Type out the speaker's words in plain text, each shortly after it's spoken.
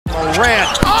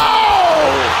Durant. Oh!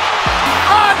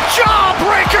 A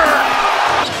jawbreaker!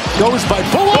 Goes by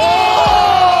below!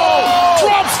 Oh!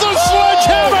 Drops the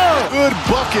sledgehammer! Good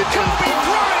bucket. Kobe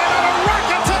Bryant on a rack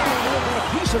attack! A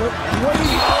piece of it. Wade.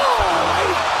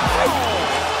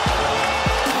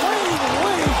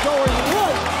 Wade going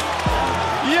right.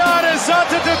 Giannis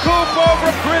Antetokounmpo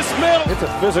over Chris Middleton. It's a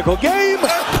physical game.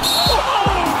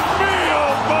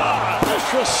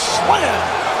 Vicious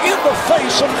slam in the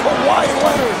face of Kawhi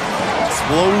Leonard.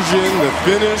 Explosion, the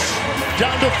finish.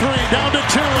 Down to 3, down to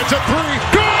 2, it's a 3.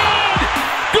 Good!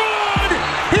 Good!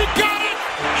 He got it!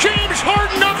 James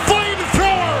Harden, a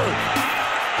flamethrower!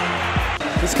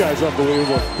 This guy's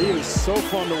unbelievable. He is so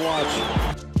fun to watch.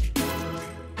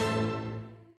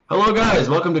 Hello guys,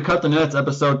 welcome to Cut the Nets,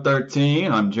 episode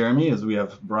 13. I'm Jeremy, as we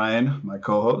have Brian, my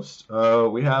co-host.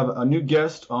 We have a new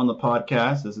guest on the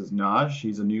podcast. This is Naj.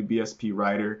 He's a new BSP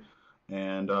writer.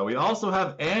 And we also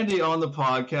have Andy on the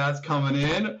podcast coming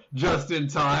in just in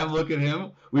time. Look at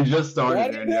him. We just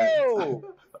started, Andy.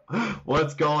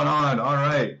 What's going on? All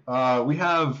right. We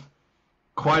have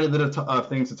quite a bit of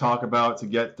things to talk about, to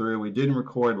get through. We didn't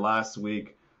record last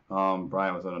week. Brian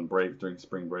was on break during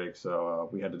spring break, so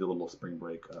we had to do a little spring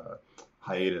break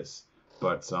hiatus.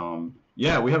 But,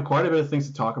 yeah, we have quite a bit of things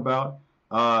to talk about.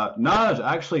 Naj,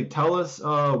 actually, tell us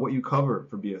what you cover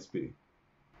for BSP.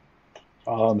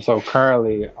 So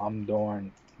currently I'm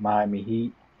doing Miami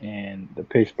Heat and the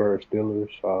Pittsburgh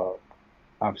Steelers.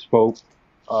 I've spoke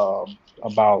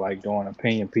about like doing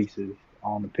opinion pieces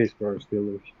on the Pittsburgh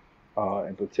Steelers,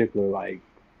 in particular like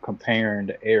comparing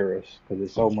the eras, because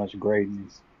there's so much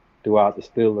greatness throughout the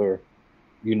Steelers.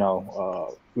 You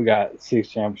know, we got 6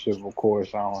 championships, of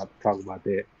course. I don't have to talk about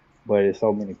that, but it's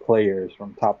so many players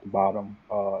from top to bottom.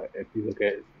 If you look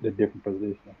at the different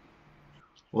positions.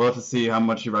 We'll have to see how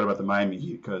much you write about the Miami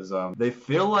Heat, because they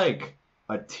feel like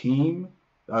a team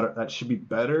that should be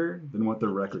better than what their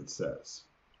record says.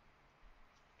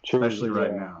 True, especially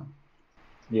right now.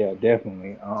 Yeah,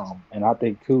 definitely. And I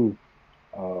think, too,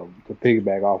 to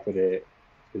piggyback off of that,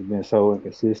 it's been so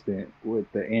inconsistent with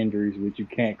the injuries, which you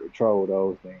can't control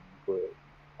those things. But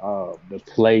the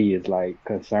play is, like,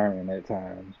 concerning at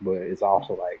times, but it's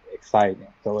also, like, exciting.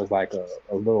 So it's, like, a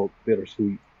little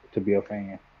bittersweet to be a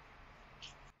fan.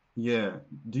 Yeah.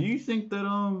 Do you think that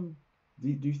do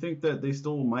you think that they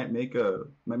still might make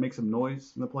some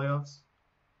noise in the playoffs?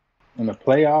 In the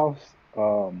playoffs,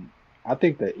 I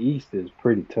think the East is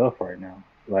pretty tough right now.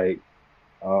 Like,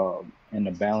 in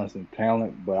the balance and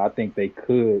talent, but I think they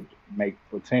could make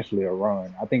potentially a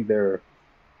run. I think I'm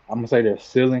gonna say their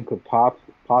ceiling could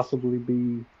possibly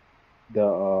be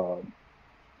the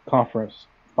conference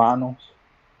finals,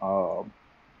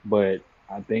 but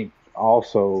I think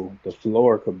also the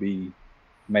floor could be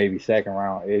maybe second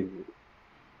round exit.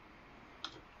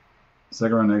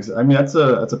 Second round exit. I mean, that's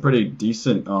a pretty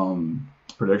decent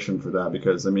prediction for that,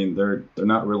 because I mean they're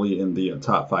not really in the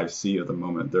top 5 seed at the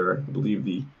moment. They're, I believe,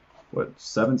 the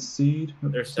 7th seed.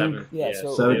 They're 7th. Yeah.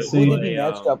 So 7th who seed. would they be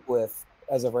matched up with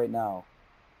as of right now?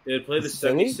 They would play the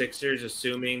Philly? 76ers,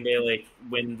 assuming they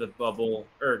win the bubble,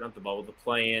 or not the bubble, the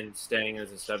play-in, staying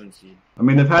as a 7th seed. I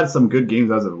mean, they've had some good games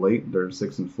as of late. They're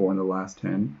 6-4 in the last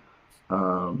 10.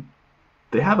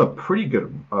 They have a pretty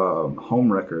good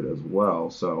home record as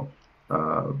well. So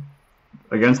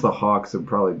against the Hawks, it would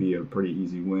probably be a pretty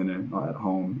easy win at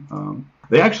home.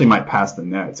 They actually might pass the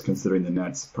Nets, considering the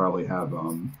Nets probably have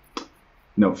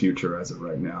no future as of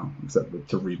right now, except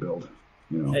to rebuild.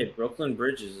 You know. Hey, Brooklyn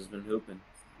Bridges has been hooping.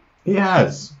 He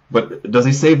has, but does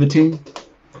he save the team?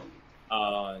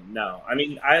 No. I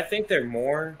mean, I think they're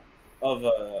more of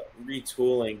a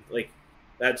retooling. Like,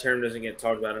 that term doesn't get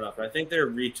talked about enough. But I think they're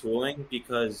retooling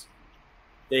because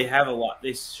they have a lot.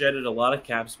 They shedded a lot of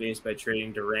cap space by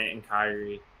trading Durant and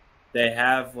Kyrie. They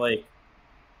have like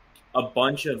a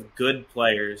bunch of good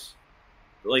players.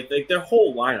 Like their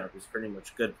whole lineup is pretty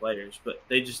much good players, but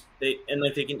they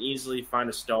can easily find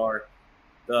a star.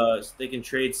 They can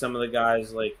trade some of the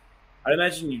guys. Like, I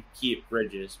imagine you keep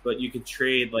Bridges, but you could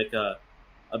trade like a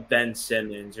Ben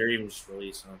Simmons, or even just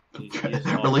release him.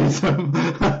 Release him.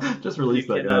 Just release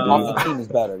that guy. Off the team is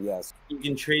better, yes. You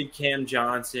can trade Cam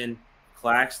Johnson.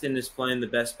 Claxton is playing the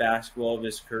best basketball of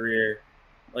his career.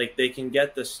 Like, they can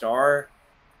get the star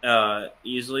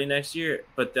easily next year,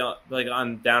 but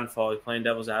on downfall, playing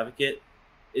devil's advocate,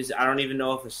 is I don't even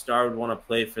know if a star would want to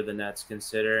play for the Nets,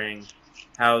 considering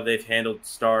how they've handled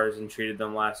stars and treated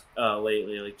them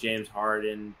lately, like James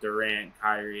Harden, Durant,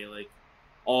 Kyrie, like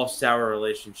all sour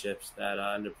relationships that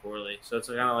ended poorly. So it's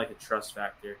kind of like a trust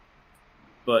factor.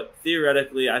 But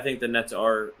theoretically, I think the Nets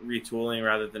are retooling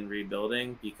rather than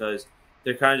rebuilding, because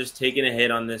they're kind of just taking a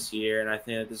hit on this year, and I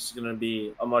think that this is going to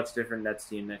be a much different Nets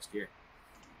team next year.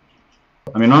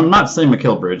 I mean, I'm not saying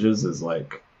Mikal Bridges is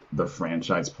like the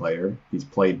franchise player. He's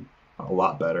played a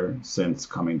lot better since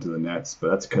coming to the Nets,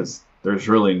 but that's because there's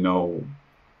really no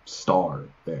star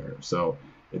there. So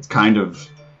it's kind of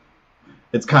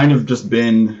just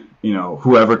been,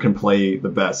 whoever can play the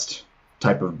best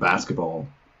type of basketball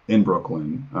in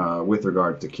Brooklyn, with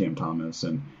regard to Cam Thomas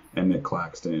and Nick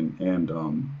Claxton and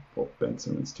Ben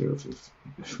Simmons too, if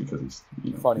because he's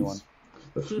Funny one.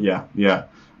 Yeah.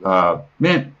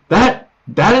 Man, that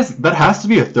has to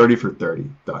be a 30 for 30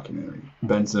 documentary.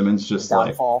 Ben Simmons just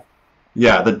Downfall.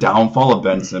 the downfall of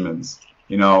Ben Simmons.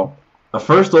 A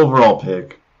first overall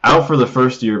pick, out for the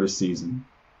first year of his season,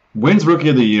 wins Rookie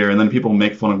of the Year, and then people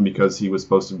make fun of him because he was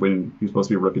supposed to win. He was supposed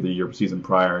to be Rookie of the Year season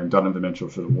prior, and Donovan Mitchell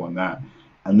should have won that.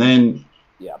 And then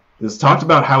it's talked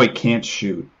about how he can't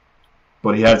shoot,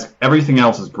 but he has everything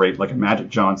else is great, like a Magic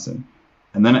Johnson.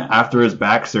 And then after his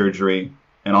back surgery,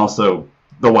 and also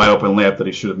the wide open layup that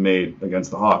he should have made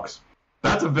against the Hawks,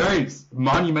 that's a very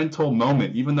monumental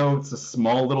moment. Even though it's a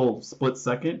small little split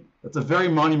second, that's a very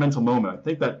monumental moment. I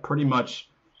think that pretty much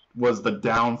was the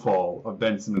downfall of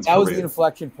Ben Simmons' That was career. the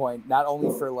inflection point, not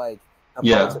only for like a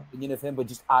opinion of him, but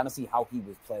just honestly how he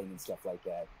was playing and stuff like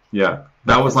that. Yeah,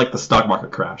 that was like the stock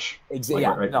market crash.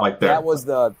 Exactly. That was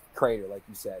the crater, like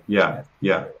you said. Yeah.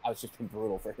 I was just been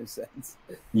brutal for him since.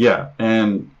 Yeah,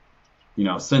 and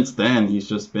since then he's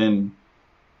just been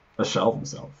a shell of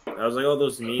himself. I was like all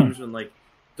those memes when like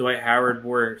Dwight Howard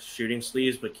wore shooting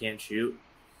sleeves but can't shoot.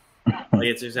 Like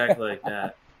it's exactly like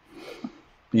that.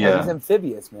 Yeah, he's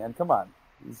amphibious, man. Come on.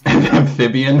 He's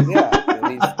amphibian. Yeah,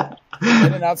 he's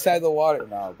in and outside the water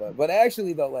now. But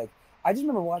actually though, like I just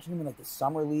remember watching him in like the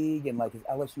summer league and like his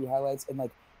LSU highlights, and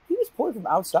like he was pulling from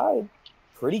outside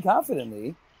pretty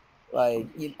confidently. Like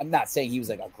I'm not saying he was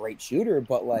like a great shooter,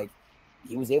 but like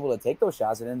he was able to take those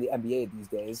shots. And in the NBA these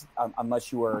days,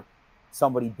 unless you were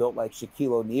somebody built like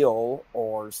Shaquille O'Neal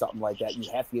or something like that,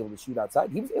 you have to be able to shoot outside.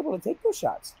 He was able to take those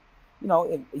shots.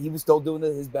 And he was still doing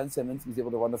his Ben Simmons. He was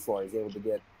able to run the floor. He was able to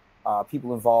get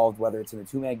people involved, whether it's in a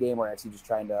two-man game or actually just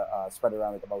trying to spread it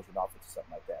around like a motion offense or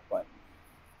something like that. But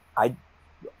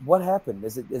what happened?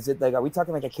 Is it like, are we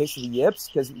talking like a case of the yips?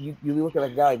 Because you look at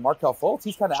like a guy like Markelle Fultz,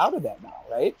 he's kind of out of that now,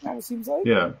 right? It seems like.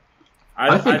 Yeah,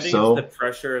 I think so. It's the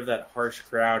pressure of that harsh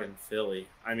crowd in Philly.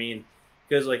 I mean,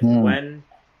 because like when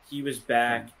he was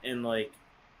back and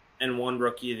won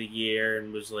Rookie of the Year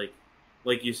and was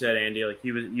like you said, Andy, like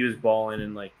he was balling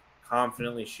and like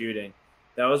confidently shooting.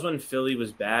 That was when Philly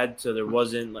was bad, so there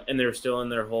wasn't, and they were still in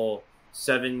their whole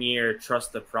 7-year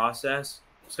trust the process.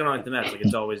 It's kind of like the Mets, like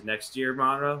it's always next year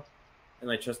motto, and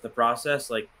like trust the process.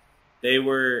 Like there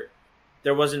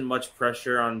wasn't much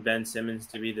pressure on Ben Simmons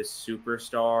to be the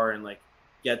superstar and like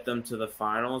get them to the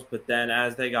finals. But then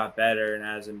as they got better and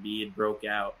as Embiid broke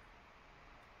out,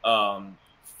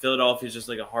 Philadelphia is just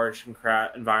like a harsh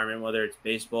environment, whether it's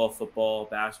baseball, football,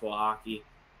 basketball, hockey.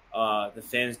 The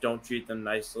fans don't treat them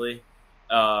nicely.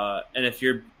 And if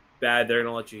you're bad, they're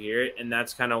going to let you hear it. And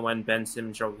that's kind of when Ben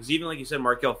Simmons struggled. Because even like you said,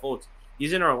 Markelle Fultz,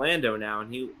 he's in Orlando now,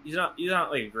 and he's not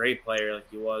like a great player like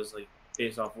he was, like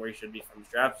based off where he should be from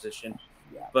his draft position.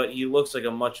 Yeah. But he looks like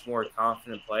a much more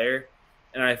confident player.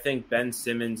 And I think Ben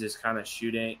Simmons is kind of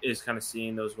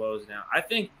seeing those woes now. I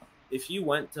think if you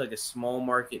went to like a small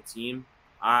market team,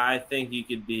 I think you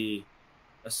could be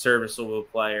a serviceable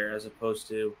player as opposed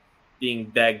to being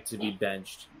begged to be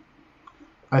benched.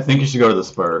 I think you should go to the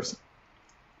Spurs.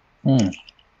 I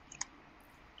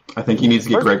think he needs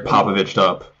to get Greg Popovich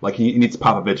up. Like he needs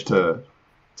Popovich to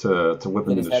whip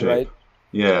him into shape. Right?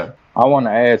 Yeah. I want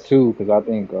to add too, because I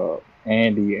think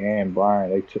Andy and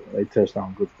Brian they touched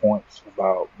on good points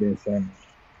about Ben Simmons.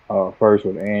 First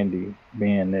with Andy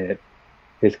being that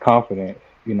his confidence,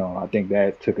 I think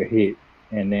that took a hit.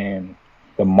 And then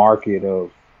the market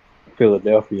of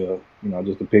Philadelphia,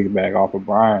 just to piggyback off of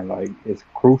Brian, like it's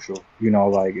crucial.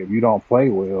 Like if you don't play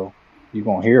well, you're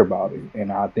gonna hear about it.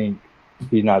 And I think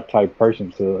he's not the type of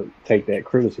person to take that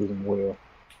criticism well.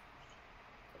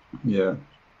 Yeah,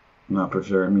 not for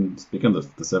sure. I mean, speaking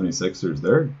of the 76ers,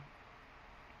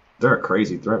 they're a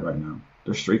crazy threat right now.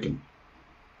 They're streaking.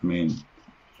 I mean,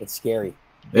 it's scary.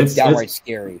 It's downright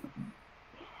scary.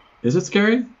 Is it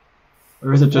scary?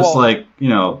 Or is it just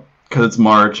because it's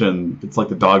March and it's like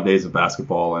the dog days of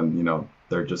basketball and,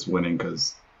 they're just winning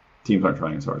because teams aren't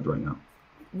trying as hard right now?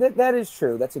 That is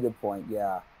true. That's a good point,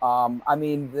 yeah. I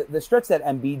mean, the stretch that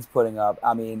Embiid's putting up,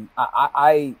 I mean,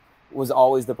 I was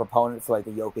always the proponent for like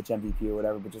the Jokic MVP or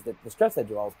whatever, but just the stretch that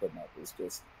Joel's putting up is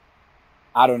just,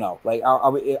 I don't know. Like,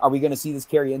 are we going to see this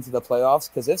carry into the playoffs?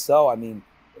 Because if so, I mean,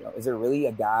 is there really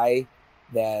a guy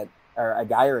that or a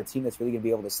guy or a team that's really going to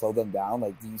be able to slow them down?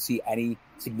 Like, do you see any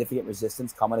significant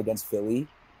resistance coming against Philly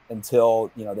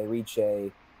until, they reach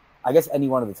I guess any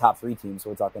one of the top 3 teams? So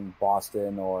we're talking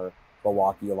Boston or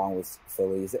Milwaukee along with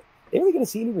Philly. Is it they really going to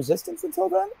see any resistance until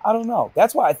then? I don't know.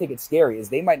 That's why I think it's scary is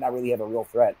they might not really have a real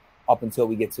threat up until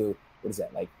we get to, what is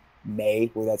that, like May,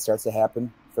 where that starts to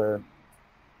happen for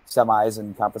semis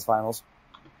and conference finals.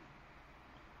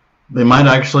 They might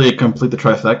actually complete the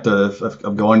trifecta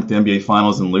of going to the NBA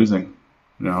Finals and losing,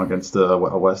 against a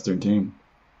Western team.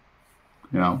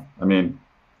 I mean,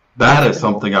 that is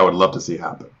something I would love to see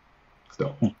happen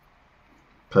still.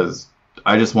 Because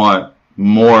I just want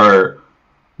more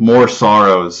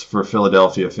sorrows for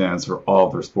Philadelphia fans for all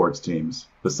of their sports teams,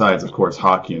 besides, of course,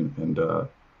 hockey and no,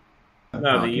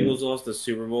 hockey. The Eagles lost the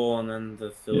Super Bowl, and then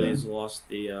the Phillies lost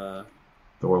the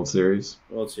World Series.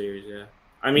 World Series, yeah.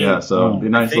 I mean, so it'd be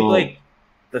nice. I think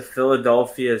the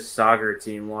Philadelphia soccer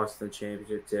team lost the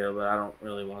championship too, but I don't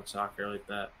really watch soccer like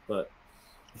that. But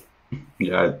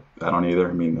yeah, I don't either.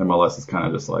 I mean, MLS is kind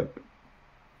of just like,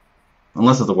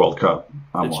 unless it's the World Cup,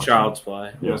 it's child's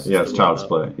play. Yeah, it's child's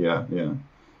play. Yeah.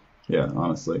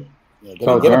 Honestly. Yeah,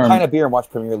 get a pint of beer and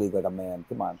watch Premier League like a man.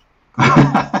 Come on.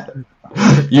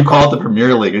 You call it the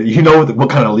Premier League. You know what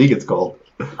kind of league it's called.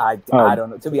 I don't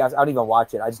know. To be honest, I don't even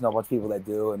watch it. I just know a bunch of people that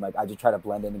do, and I just try to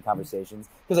blend in conversations.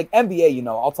 Because NBA,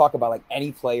 I'll talk about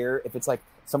any player. If it's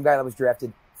some guy that was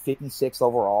drafted 56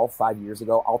 overall 5 years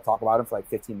ago, I'll talk about him for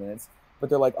 15 minutes. But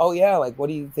they're like, oh yeah, what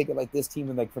do you think of this team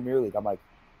in Premier League? I'm like,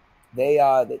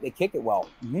 they kick it well.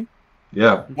 Mm-hmm.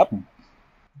 Yeah. Yep.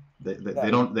 They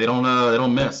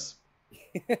don't miss.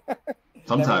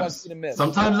 Sometimes they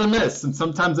miss, and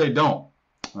sometimes they don't.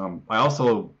 I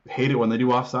also hate it when they do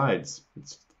offsides.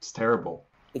 It's terrible.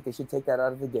 I think they should take that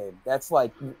out of the game. That's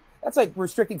like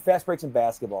restricting fast breaks in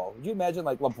basketball. Would you imagine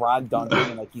LeBron dunking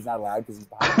and he's not allowed because he's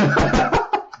behind?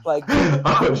 How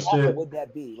awful would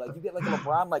that be? You get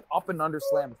LeBron up and under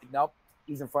slam. Nope,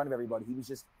 he's in front of everybody. He was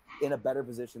just in a better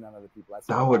position than other people.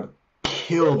 That would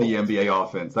kill the NBA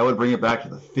offense. That would bring it back to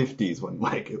the 50s when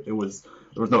there was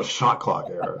no shot clock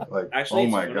era. Actually, oh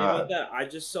my god! God. About that, I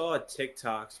just saw a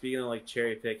TikTok. Speaking of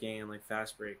cherry picking and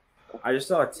fast break, I just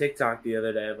saw a TikTok the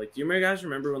other day. Do you guys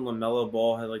remember when LaMelo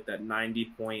Ball had that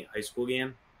 90-point high school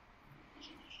game?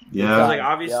 Yeah.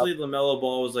 Obviously LaMelo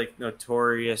Ball was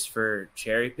notorious for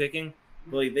cherry picking,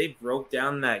 but they broke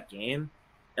down that game,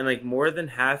 and more than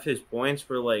half his points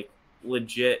were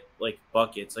legit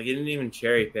buckets. He didn't even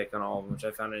cherry pick on all of them, which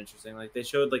I found interesting. They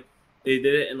showed they did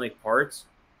it in parts,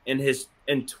 and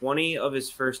 20 of his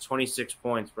first 26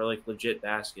 points were legit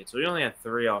baskets. So he only had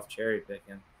 3 off cherry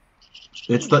picking.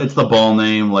 It's the ball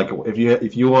name.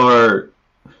 If you are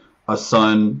a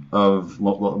son of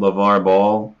LeVar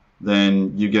Ball,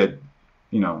 then you get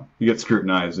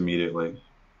scrutinized immediately.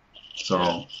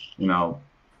 So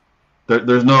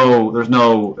there's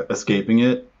no escaping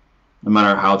it. No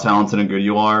matter how talented and good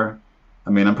you are.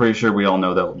 I mean, I'm pretty sure we all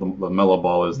know that LaMelo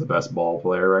Ball is the best ball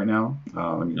player right now.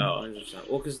 No, 100%.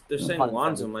 Well, because they're saying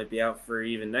Lonzo might be out for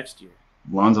even next year.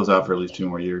 Lonzo's out for at least 2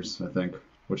 more years, I think,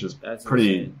 which is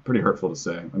pretty hurtful to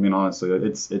say. I mean, honestly,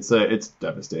 it's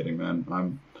devastating,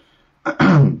 man.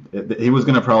 He was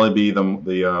going to probably be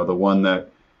the one that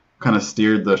kind of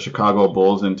steered the Chicago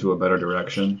Bulls into a better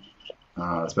direction,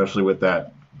 especially with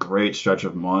that great stretch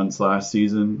of months last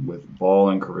season with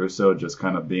Ball and Caruso just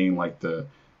kind of being the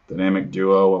dynamic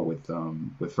duo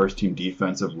with first team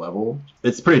defensive level.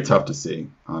 It's pretty tough to see,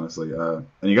 honestly. And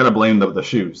you got to blame the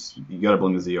shoes. You got to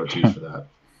blame the ZO2s for that.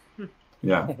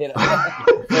 Yeah. It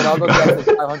all goes back to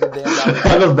 $500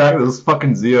 damn. It goes back to those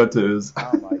fucking ZO2s.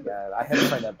 Oh my god, I had a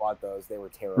friend that bought those. They were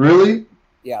terrible. Really?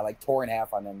 Yeah, tore in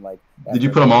half on them. Did you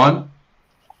put them on?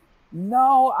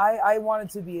 No, I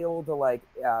wanted to be able to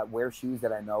wear shoes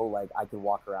that I know I could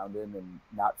walk around in and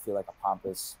not feel like a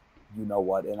pompous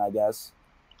you-know-what in, I guess.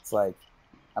 It's I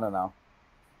don't know.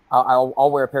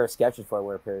 I'll wear a pair of Skechers before I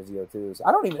wear a pair of ZO2s.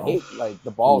 I don't even hate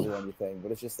the balls or anything,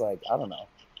 but it's just I don't know.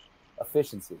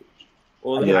 Efficiency.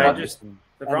 Well,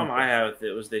 the problem I had with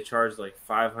it was they charged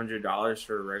 $500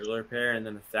 for a regular pair and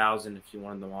then $1,000 if you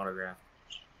wanted them autographed.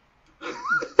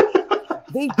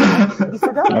 You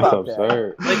forgot about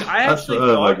absurd. that. I actually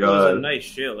thought it was a nice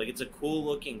shoe. It's a cool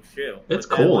looking shoe. It's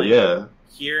cool, yeah.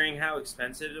 Hearing how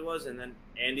expensive it was, and then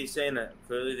Andy saying that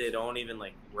clearly they don't even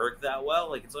work that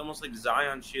well. It's almost like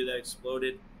Zion's shoe that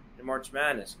exploded in March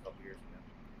Madness a couple years ago.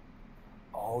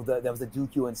 Oh, that was the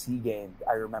Duke UNC game.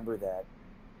 I remember that.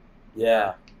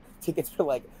 Yeah. Tickets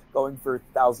were going for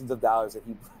thousands of dollars if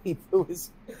he blew his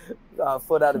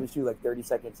foot out of his shoe 30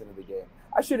 seconds into the game.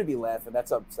 I shouldn't be laughing.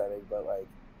 That's upsetting, but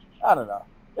I don't know.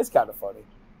 It's kind of funny.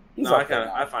 He's No, up there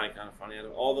now. I find it kind of funny. Out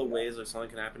of all the ways that something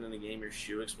can happen in the game, your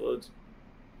shoe explodes.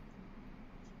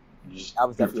 That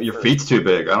was definitely Your first. feet's too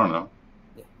big. I don't know.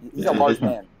 Yeah, he's a large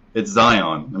man. It's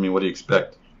Zion. I mean, what do you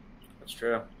expect? That's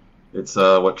true. It's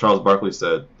what Charles Barkley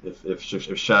said. If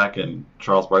Shaq and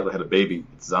Charles Barkley had a baby,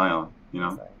 it's Zion. You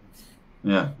know?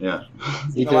 Yeah.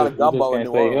 He's a lot of gumbo in can't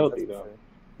New stay Orleans. healthy, that's for though. sure.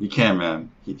 He can,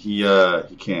 man. He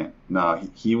can't. No,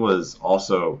 he was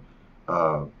also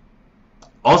a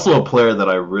player that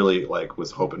I really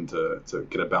was hoping to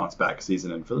get a bounce back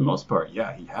season, and for the most part,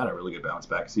 yeah, he had a really good bounce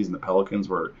back season. The Pelicans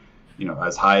were,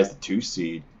 as high as the 2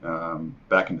 seed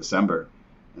back in December,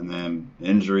 and then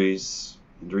injuries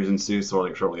ensue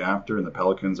shortly after, and the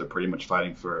Pelicans are pretty much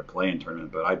fighting for a play-in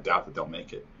tournament, but I doubt that they'll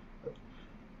make it. But,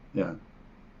 yeah.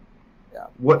 Yeah.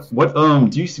 What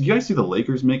do you guys see the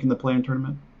Lakers making the play-in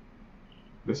tournament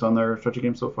based on their stretch of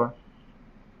games so far?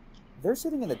 They're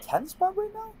sitting in the 10th spot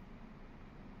right now?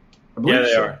 I believe Yeah,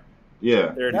 they so. are.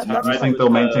 Yeah. They're Do you That's- think they'll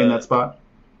maintain that spot?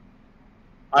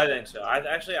 I think so.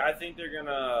 I think they're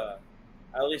gonna,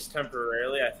 at least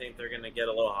temporarily, I think they're gonna get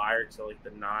a little higher to like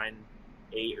the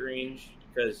 9-8 range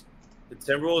because the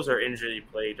Timberwolves are injury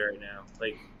plagued right now.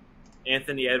 Like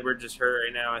Anthony Edwards is hurt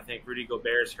right now. I think Rudy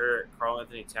Gobert is hurt. Karl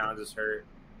Anthony Towns is hurt.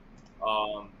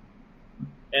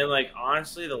 And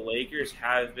honestly, the Lakers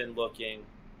have been looking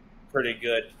pretty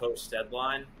good post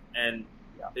deadline, and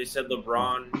they said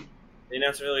LeBron. They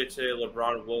announced earlier today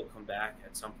LeBron will come back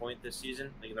at some point this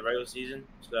season, in the regular season.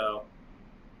 So,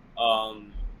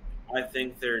 I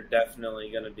think they're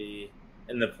definitely going to be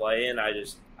in the play-in. I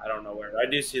don't know where. I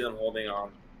do see them holding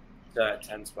on to that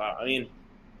 10 spot. I mean,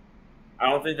 I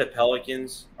don't think the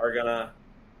Pelicans are going to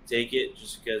take it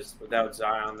just because without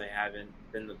Zion, they haven't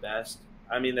been the best.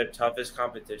 I mean, their toughest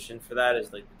competition for that is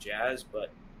the Jazz,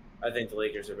 but I think the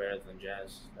Lakers are better than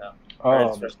Jazz. So,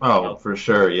 for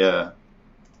sure, yeah.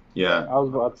 Yeah. I was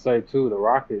about to say too, the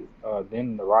Rockets.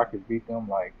 Then the Rockets beat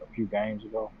them a few games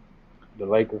ago. The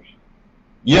Lakers.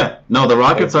 Yeah. No, the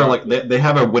Rockets are they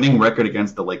have a winning record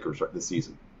against the Lakers this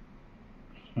season.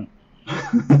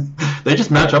 They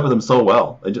just match up with them so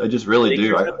well. I just really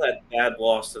do. Lakers had that bad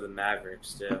loss to the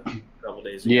Mavericks too a couple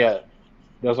days ago. Yeah,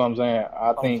 that's what I'm saying.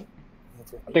 I think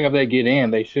if they get in,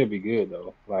 they should be good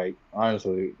though.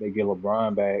 Honestly, they get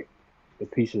LeBron back, the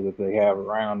pieces that they have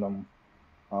around them.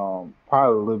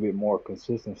 Probably a little bit more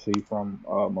consistency from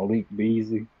Malik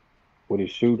Beasley with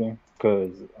his shooting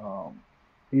because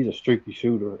he's a streaky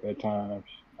shooter at times.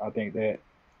 I think that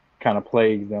kind of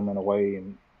plagues them in a way.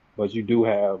 But you do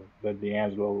have the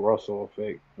D'Angelo Russell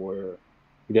effect where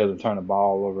he doesn't turn the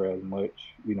ball over as much.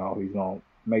 He's going to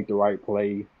make the right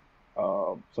play.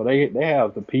 So they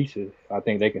have the pieces. I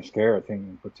think they can scare a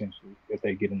team potentially if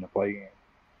they get in the play-in.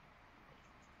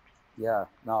 Yeah,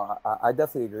 no, I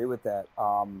definitely agree with that.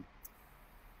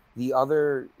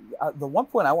 The one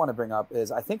point I want to bring up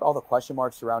is I think all the question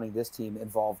marks surrounding this team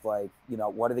involve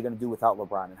what are they going to do without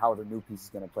LeBron and how are their new pieces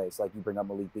going to play? So you bring up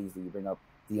Malik Beasley, you bring up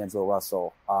D'Angelo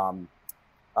Russell,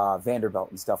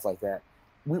 Vanderbilt and stuff like that.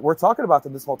 We're talking about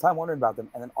them this whole time, wondering about them,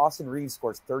 and then Austin Reeves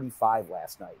scores 35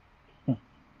 last night.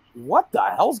 What the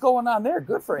hell's going on there?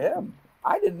 Good for him.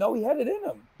 I didn't know he had it in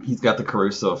him. He's got the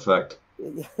Caruso effect.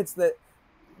 It's the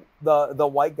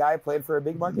white guy played for a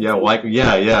big market.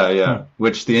 Yeah, yeah.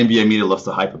 Which the NBA media loves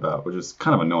to hype about, which is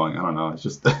kind of annoying. I don't know. It's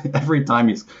just every time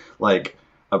he's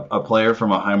a player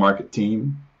from a high market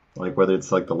team, whether it's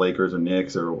the Lakers or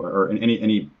Knicks or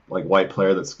any white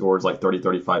player that scores 30,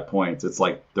 35 points, it's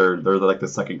they're the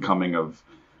second coming of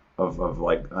I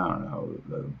don't know,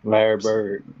 Larry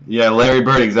Bird. Yeah, Larry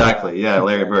Bird, exactly. Yeah,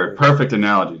 Larry Bird. Perfect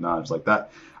analogy. No, it's like that.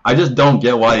 I just don't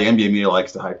get why the NBA media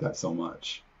likes to hype that so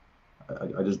much.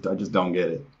 I just don't get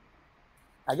it.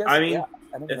 I guess. I mean, yeah,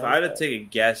 if I had to take a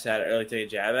guess at it or take a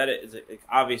jab at it, is it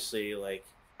obviously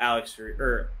Austin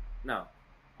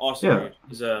Reeves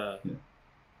is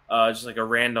just a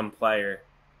random player,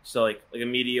 so a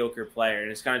mediocre player,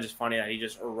 and it's kind of just funny that he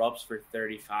just erupts for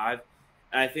 35.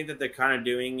 And I think that they're kind of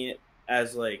doing it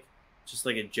as just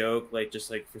a joke,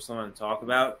 just for someone to talk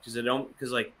about because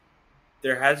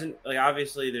there hasn't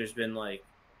obviously there's been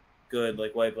good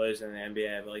white players in the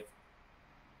NBA, but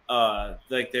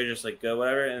they're just good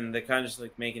whatever, and they're kind of just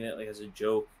making it as a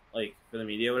joke for the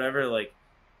media whatever.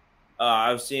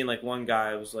 I was seeing one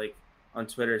guy was on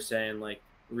Twitter saying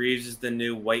Reeves is the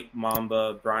new white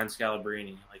Mamba Brian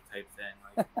Scalabrine type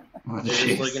thing. They're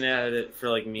just looking at it for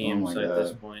memes at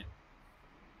this point.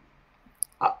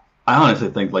 I honestly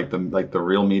think the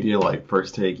real media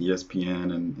First Take,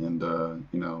 ESPN, and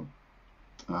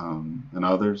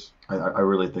others. I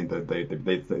really think that they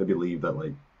believe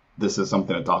that this is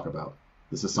something to talk about.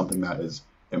 This is something that is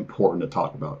important to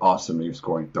talk about. Austin Reeves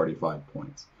scoring 35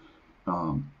 points.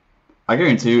 I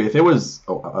guarantee you, if it was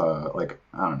like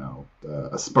I don't know,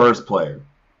 a Spurs player,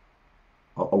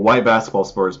 a white basketball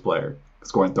Spurs player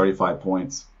scoring 35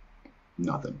 points,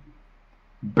 nothing,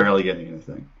 barely getting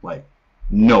anything, like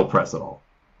no press at all.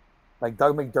 Like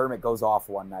Doug McDermott goes off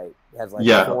one night, has like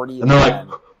 40, and they're like,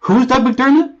 "Who's Doug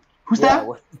McDermott? Who's that?"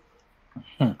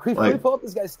 Can we pull up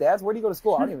this guy's stats? Where do you go to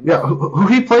school? I don't even Yeah, know. who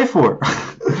he play for?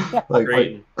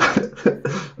 Great.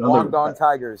 Long Gone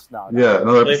Tigers. No. Yeah,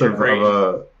 another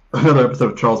episode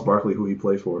of Charles Barkley, who he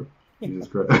played for. Jesus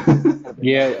Christ.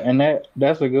 Yeah, and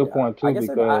that's a good point too, I guess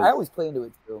because I always play into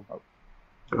it too.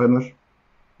 Go ahead, Mush.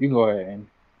 You can go ahead. And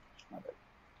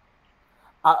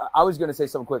I was gonna say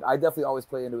something quick. I definitely always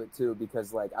play into it too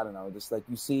because, like, I don't know, just like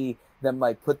you see them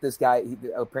like put this guy. He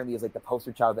apparently is like the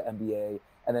poster child of the NBA,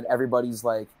 and then everybody's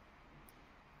like,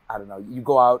 I don't know. You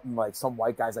go out and like some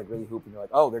white guy's like really hooping. And you're like,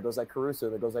 oh, there goes like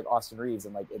Caruso, there goes like Austin Reeves,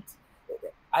 and like it's.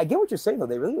 I get what you're saying though.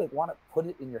 They really like want to put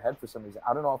it in your head for some reason.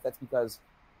 I don't know if that's because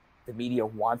the media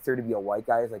wants there to be a white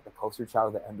guy as like the poster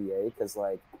child of the NBA because,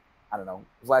 like, I don't know,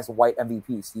 his last white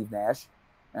MVP, Steve Nash,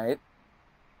 right?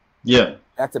 Yeah.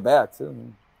 Back to back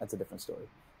too. That's a different story.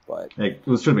 But hey, it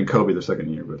should have been Kobe the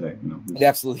second year, but hey, it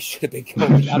absolutely should have been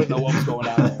Kobe. I don't know what was going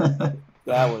on there.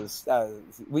 That was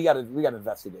we got to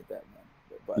investigate that, man.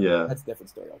 But yeah, that's a different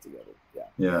story altogether. Yeah.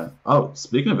 Yeah. Oh,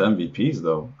 speaking of MVPs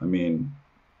though, I mean,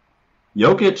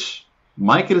 Jokic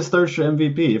might get his third straight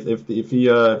MVP if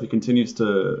he continues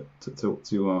to put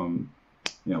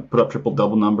up triple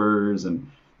double numbers,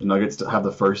 and the Nuggets to have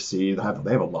the first seed. They have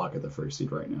a lock at the first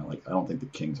seed right now. Like, I don't think the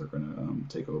Kings are going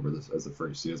to take over this as the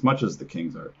first seed, as much as the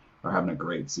Kings are having a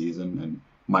great season, and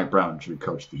Mike Brown should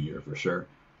coach the year for sure.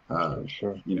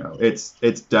 Sure.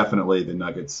 It's definitely the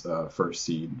Nuggets' first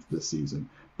seed this season.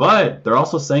 But they're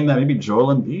also saying that maybe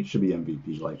Joel Embiid should be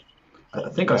MVP. Like, I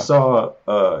think I saw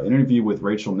an interview with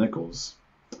Rachel Nichols.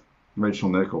 He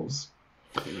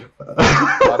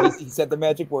said the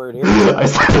magic word here. I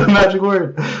said the magic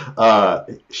word.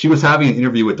 She was having an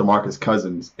interview with DeMarcus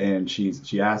Cousins, and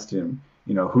she asked him,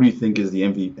 who do you think is the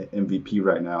MVP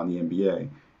right now in the NBA?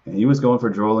 And he was going for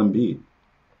Joel Embiid.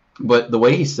 But the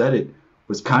way he said it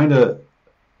was kind of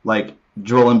like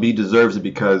Joel Embiid deserves it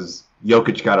because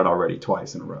Jokic got it already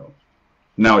twice in a row.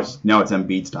 Now it's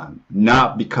Embiid's time,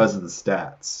 not because of the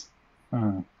stats.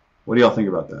 What do y'all think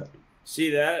about that?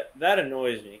 See, that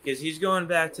annoys me because he's going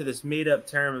back to this made-up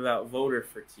term about voter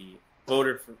fatigue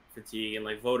and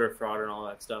like voter fraud and all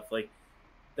that stuff. Like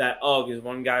that, because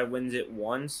one guy wins it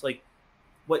once. Like,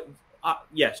 what?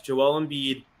 Yes, Joel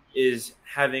Embiid is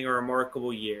having a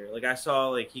remarkable year. Like, I saw,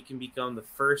 like, he can become the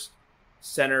first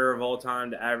center of all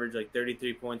time to average like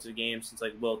 33 points a game since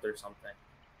like Wilt or something.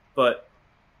 But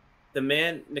the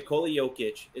man Nikola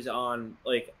Jokic is on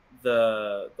like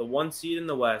the one seed in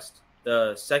the West,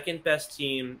 the second best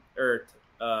team, or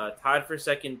tied for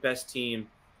second best team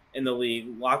in the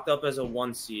league, locked up as a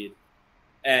 1 seed,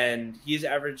 and he's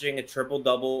averaging a triple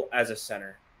double as a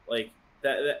center. Like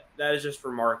that is just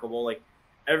remarkable. Like,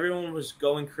 everyone was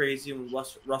going crazy when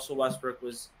Russell Westbrook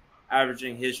was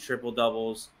averaging his triple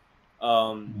doubles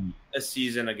a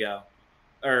season ago,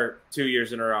 or 2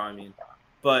 years in a row. I mean,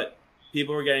 but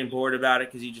people were getting bored about it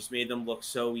because he just made them look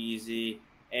so easy,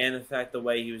 and the fact the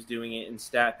way he was doing it in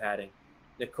stat padding.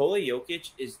 Nikola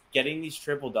Jokic is getting these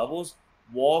triple doubles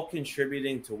while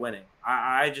contributing to winning.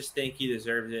 I just think he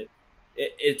deserves it.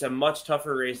 It's a much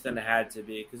tougher race than it had to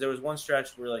be, because there was one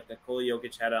stretch where like Nikola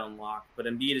Jokic had it unlocked, but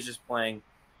Embiid is just playing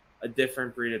a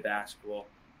different breed of basketball.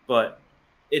 But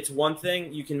it's one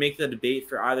thing, you can make the debate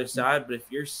for either side, but if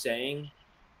you're saying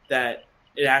that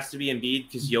it has to be Embiid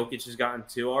because Jokic has gotten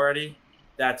 2 already,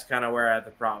 that's kind of where I have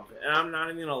the problem. And I'm not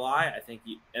even going to lie, I think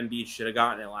Embiid should have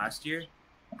gotten it last year.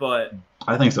 But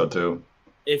I think so too.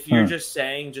 If you're just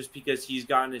saying just because he's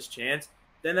gotten his chance,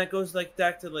 then that goes like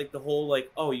back to like the whole like,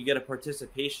 oh, you get a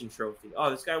participation trophy. Oh,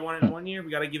 this guy won it in 1 year,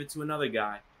 we got to give it to another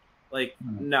guy. Like,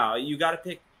 no, you got to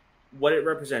pick what it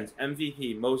represents.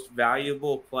 MVP, most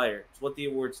valuable player. It's what the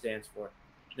award stands for.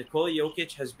 Nikola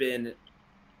Jokic has been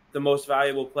the most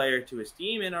valuable player to his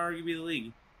team and arguably the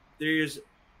league. There's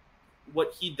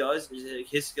what he does is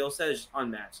his skill set is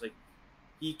unmatched. Like,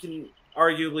 he can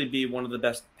arguably be one of the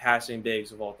best passing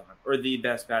bigs of all time, or the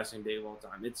best passing big of all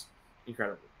time. It's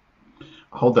incredible.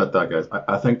 Hold that thought, guys.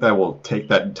 I think that will take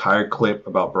that entire clip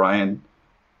about Brian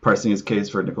pressing his case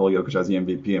for Nikola Jokic as the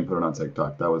MVP and put it on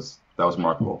TikTok. That was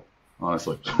remarkable,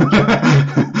 honestly.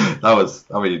 That's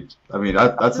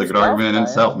a good argument in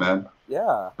itself, man.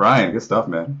 Yeah. Brian, good stuff,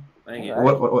 man. Thank you.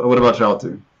 What about y'all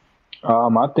two?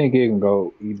 I think it can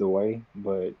go either way,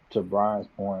 but to Brian's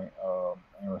point,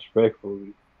 and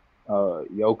respectfully,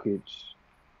 Jokic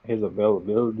his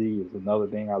availability is another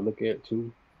thing I look at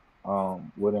too.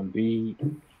 With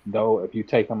Embiid, though, if you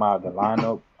take him out of the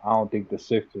lineup, I don't think the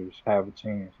Sixers have a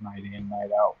chance night in,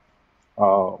 night out.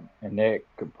 And that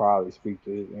could probably speak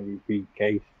to his MVP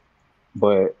case.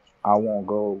 But I won't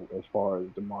go as far as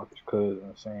DeMarcus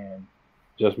Cousins saying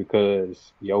just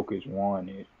because Jokic won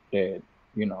it that,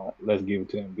 let's give it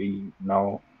to Embiid.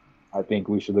 No, I think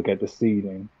we should look at the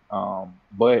seeding.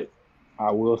 But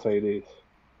I will say this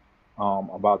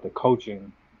about the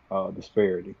coaching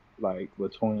disparity, like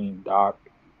between Doc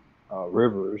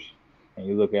Rivers and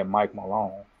you look at Mike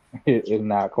Malone, it's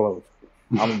not close.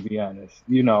 I'm gonna be honest,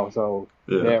 so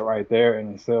that right there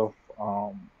in itself,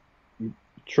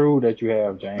 true that you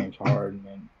have James Harden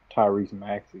and Tyrese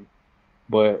Maxey,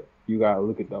 but you gotta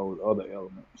look at those other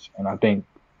elements, and I think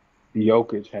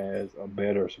Jokic has a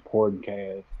better supporting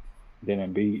cast than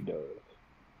Embiid does.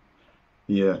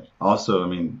 Yeah. Also, I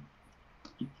mean,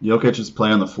 Jokic is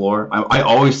playing on the floor. I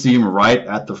always see him right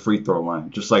at the free throw line,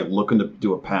 just like looking to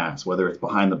do a pass, whether it's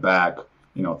behind the back,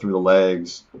 through the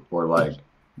legs, or like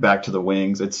back to the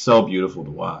wings. It's so beautiful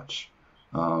to watch.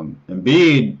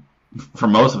 Embiid, for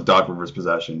most of Doc Rivers'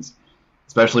 possessions,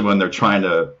 especially when they're trying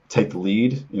to take the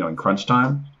lead, in crunch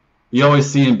time, you always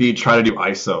see Embiid try to do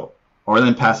ISO, or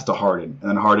then pass it to Harden, and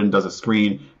then Harden does a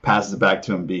screen, passes it back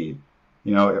to Embiid.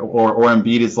 Or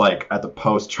Embiid is like at the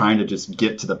post trying to just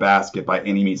get to the basket by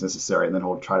any means necessary, and then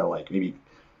he'll try to like maybe,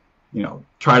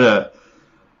 try to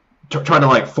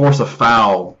like force a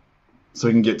foul so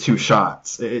he can get 2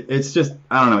 shots. It's just,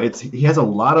 I don't know. He has a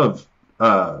lot of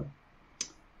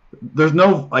there's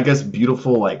no, I guess,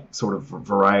 beautiful like sort of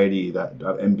variety that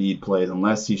Embiid plays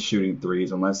unless he's shooting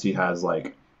threes, unless he has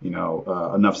like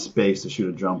enough space to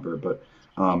shoot a jumper. But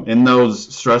in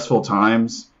those stressful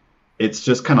times, it's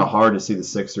just kind of hard to see the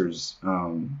Sixers,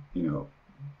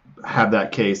 have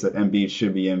that case that Embiid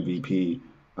should be MVP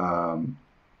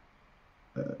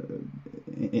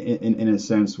in a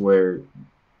sense where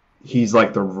he's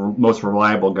like the most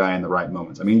reliable guy in the right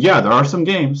moments. I mean, yeah, there are some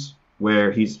games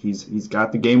where he's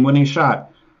got the game-winning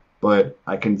shot, but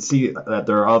I can see that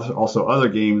there are also other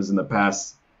games in the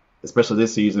past, especially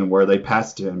this season, where they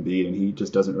pass to Embiid and he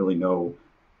just doesn't really know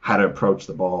how to approach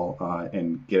the ball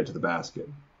and get it to the basket.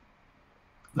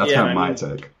 That's kind of my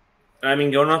take. I mean,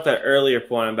 going off that earlier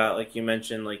point about like you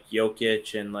mentioned, like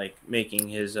Jokic and like making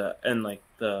his and like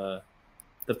the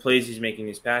plays he's making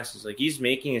these passes, like he's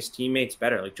making his teammates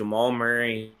better. Like Jamal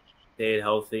Murray stayed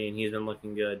healthy and he's been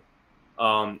looking good.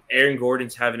 Aaron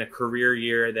Gordon's having a career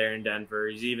year there in Denver.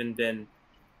 He's even been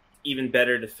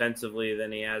better defensively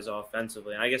than he has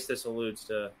offensively. And I guess this alludes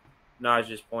to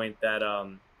Naj's point that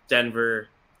Denver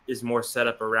is more set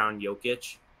up around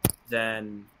Jokic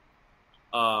than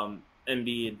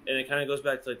Embiid, and it kind of goes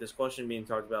back to like this question being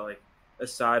talked about, like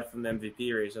aside from the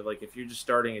MVP race of like if you're just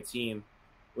starting a team,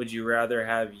 would you rather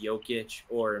have Jokic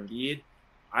or Embiid?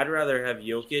 I'd rather have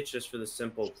Jokic just for the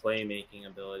simple playmaking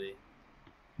ability.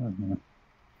 Mm-hmm.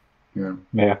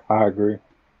 Yeah, I agree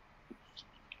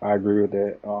with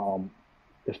that.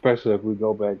 Especially if we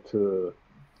go back to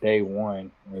day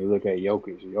one, when you look at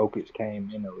Jokic came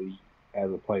in the league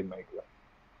as a playmaker.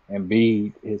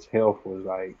 Embiid, his health was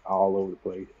like all over the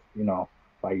place.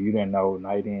 Like you didn't know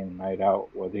night in, night out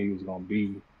whether he was going to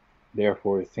be there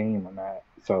for his team or not.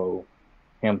 So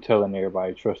him telling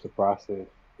everybody trust the process,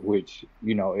 which,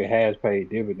 it has paid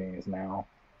dividends now,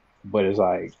 but it's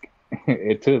like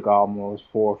it took almost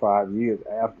 4 or 5 years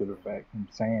after the fact him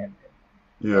saying it.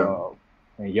 Yeah.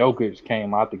 And Jokic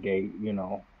came out the gate,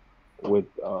 with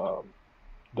the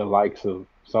likes of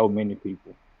so many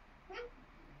people.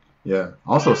 Yeah.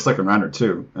 Also a second rounder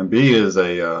too. Embiid is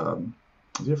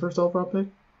is he a first overall pick?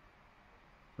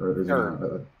 Or is he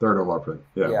a third overall pick?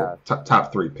 Yeah. Yeah.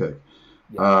 Top 3 pick.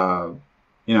 Yeah.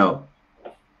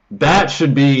 That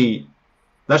should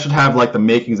have like the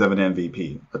makings of an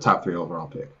MVP, a top 3 overall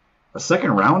pick. A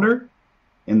second rounder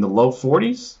in the low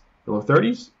 40s, the low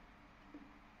 30s.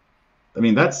 I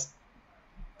mean, that's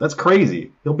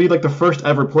crazy. He'll be like the first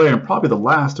ever player and probably the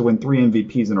last to win 3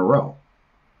 MVPs in a row.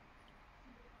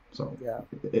 So, yeah.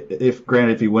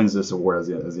 If he wins this award as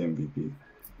the MVP,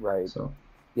 right? So,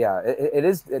 yeah, it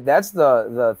is. That's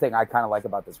the thing I kind of like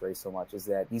about this race so much is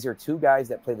that these are 2 guys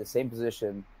that play the same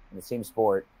position in the same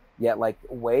sport, yet like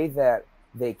the way that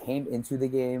they came into the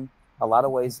game, a lot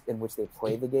of ways in which they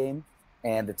play the game,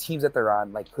 and the teams that they're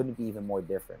on like couldn't be even more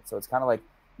different. So it's kind of like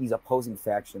these opposing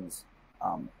factions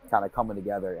kind of coming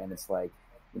together, and it's like,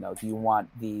 do you want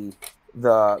the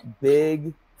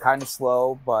big, kind of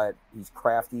slow, but he's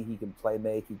crafty, he can play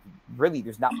make,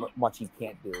 there's not much he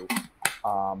can't do,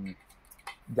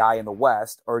 guy in the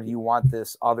West, or do you want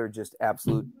this other just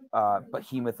absolute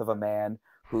behemoth of a man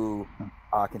who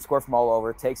can score from all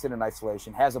over, takes it in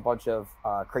isolation, has a bunch of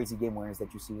crazy game winners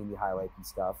that you see in the highlight and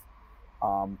stuff.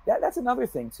 That's another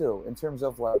thing too, in terms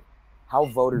of like how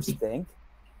voters think.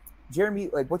 Jeremy,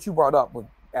 like what you brought up was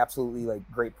absolutely like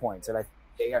great points, and I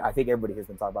think everybody has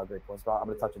been talking about great points. But I'm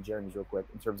going to touch on Jeremy's real quick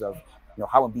in terms of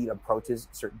how Embiid approaches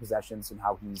certain possessions and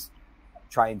how he's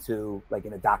trying to, like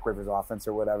in a Doc Rivers offense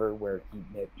or whatever, where he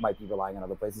might be relying on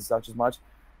other places such as much.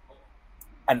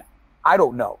 And I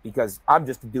don't know, because I'm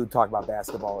just a dude talking about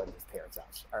basketball in his parents'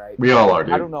 house. All right, We all are,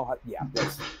 dude. I don't know how. Yeah,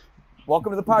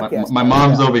 welcome to the podcast. My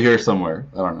mom's over here somewhere.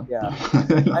 I don't know. Yeah,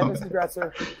 hi, Mrs.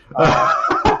 Gretzer.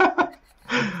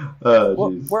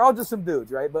 We're all just some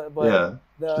dudes, right? But yeah,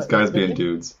 just guys being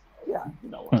dudes. Yeah,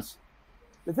 us.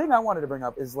 The thing I wanted to bring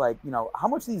up is like, how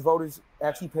much these voters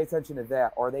actually pay attention to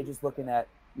that, or are they just looking at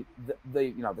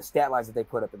the stat lines that they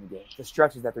put up in the game, the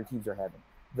stretches that their teams are having,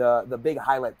 the big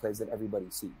highlight plays that everybody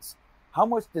sees? How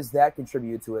much does that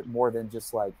contribute to it more than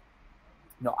just like,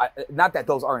 not that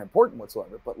those aren't important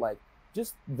whatsoever, but like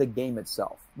just the game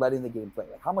itself, letting the game play.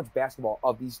 Like how much basketball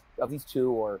of these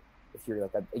two, or if you're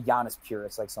like a Giannis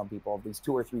purist, like some people, of these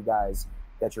 2 or 3 guys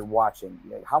that you're watching,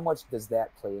 how much does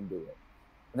that play into it?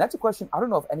 And that's a question I don't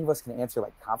know if any of us can answer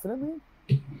like confidently.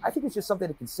 I think it's just something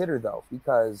to consider though,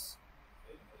 because,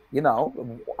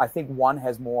 I think one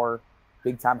has more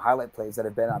big time highlight plays that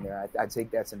have been on there. I'd say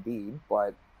that's Embiid,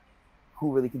 but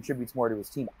who really contributes more to his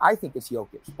team? I think it's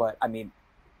Jokic, but I mean,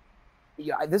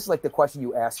 this is like the question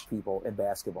you ask people in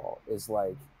basketball is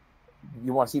like,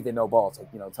 you want to see if they know ball. It's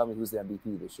like, tell me who's the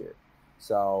MVP this year.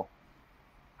 So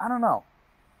I don't know.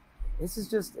 This is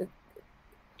just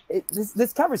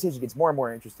this conversation gets more and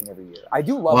more interesting every year. I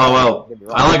do love. Well,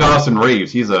 I like Austin Reeves.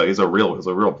 He's a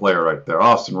real player right there.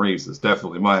 Austin Reeves is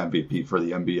definitely my MVP for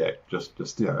the NBA. Just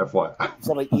FYI. It's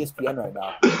on like ESPN right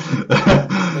now.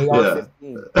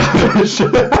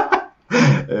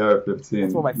 AR-15.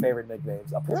 That's one of my favorite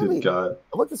nicknames. Apparently, I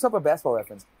looked this up on Basketball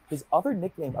Reference. His other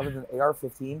nickname other than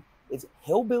AR-15 is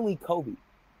Hillbilly Kobe.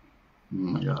 Oh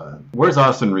my God. Where's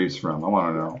Austin Reeves from? I want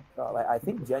to know. I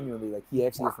think genuinely, like, he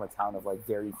actually is from a town of like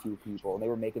very few people, and they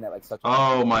were making that like such.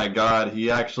 Oh my God, he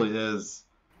actually is.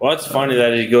 Well, it's funny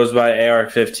that he goes by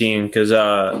AR-15 because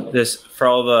this, for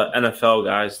all the NFL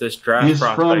guys, this draft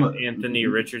prospect Anthony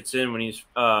Richardson, when he's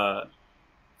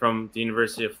from the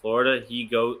University of Florida,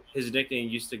 his nickname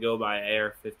used to go by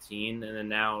AR-15, and then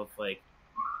now with like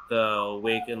the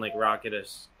wake and like rocket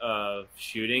of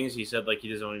shootings, he said like he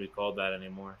doesn't want to be called that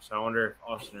anymore. So I wonder if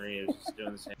Austin Reeves is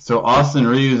doing the same. So Austin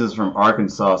Reeves is from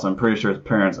Arkansas, so I'm pretty sure his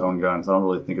parents own guns. I don't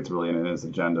really think it's really in his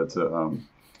agenda to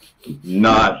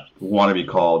not want to be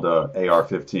called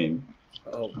AR-15.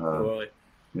 Oh boy.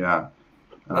 Yeah.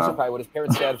 That's probably what his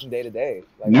parents said from day to day.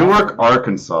 Like, Newark,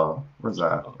 Arkansas. Where's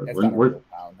that? That's not a real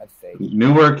town. That's fake.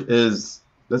 Newark is.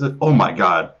 Oh my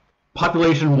God.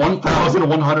 Population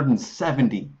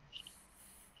 1,170.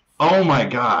 Oh my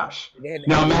gosh.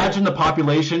 Now imagine the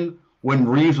population when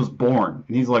Reeves was born.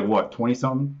 And he's like, what,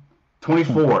 20-something?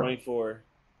 24.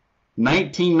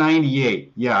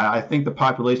 1998. Yeah, I think the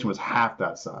population was half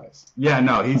that size. Yeah,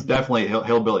 no, he's definitely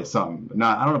hillbilly something. But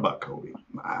I don't know about Kobe.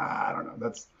 I don't know.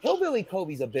 That's hillbilly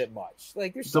Kobe's a bit much.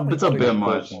 Like there's it's a bit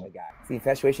much. The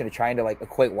infatuation of trying to like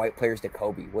equate white players to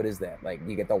Kobe. What is that? Like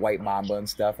you get the white Mamba and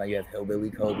stuff. Now you have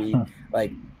hillbilly Kobe.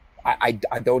 Like I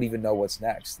don't even know what's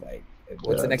next. Like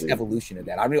what's the next evolution of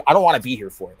that? I don't want to be here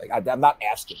for it. Like I'm not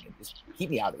asking it. Just keep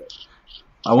me out of it.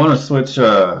 I want to switch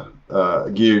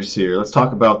gears here. Let's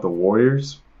talk about the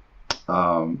Warriors.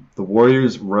 The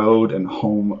Warriors' road and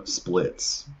home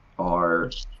splits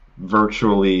are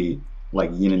virtually like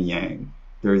yin and yang.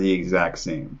 They're the exact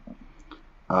same.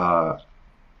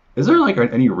 Is there like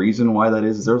any reason why that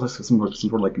is? Is there like some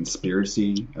sort of like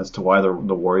conspiracy as to why the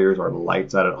Warriors are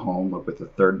lights out at home with the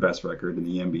third best record in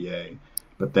the NBA,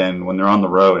 but then when they're on the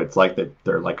road, it's like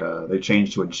they're like they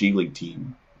change to a G League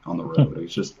team on the road.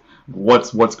 It's just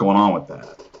what's going on with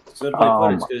that? Simply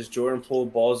put, it's because Jordan Poole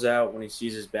balls out when he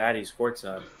sees his baddies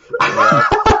courtside.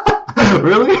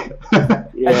 Really?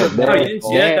 Yeah, no, you didn't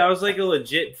see that? That was like a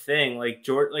legit thing. Like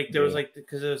Jordan, like there was like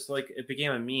because it was like it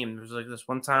became a meme. There was like this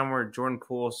one time where Jordan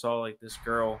Poole saw like this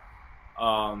girl,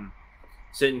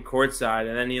 sitting courtside,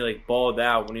 and then he like balled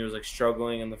out when he was like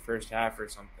struggling in the first half or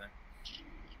something.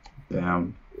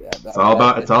 Damn, it's all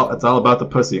about the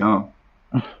pussy, huh?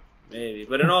 Maybe,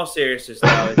 but in all seriousness,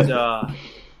 though,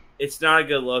 it's not a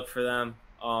good look for them.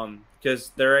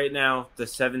 Because they're right now the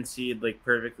 7th seed, like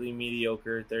perfectly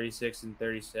mediocre, 36 and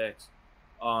 36.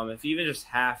 If even just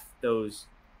half those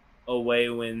away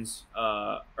wins,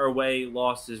 or away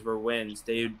losses were wins,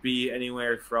 they would be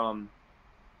anywhere from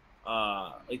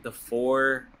like the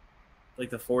 4 like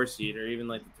the 4 seed or even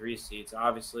like the 3 seeds.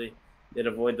 Obviously, they'd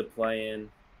avoid the play-in.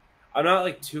 I'm not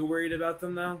like too worried about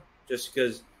them though, just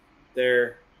because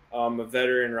they're a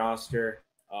veteran roster.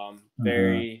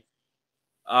 Very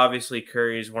obviously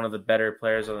Curry is one of the better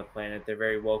players on the planet. They're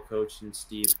very well coached in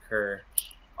Steve Kerr.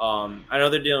 I know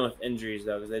they're dealing with injuries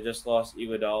though, because they just lost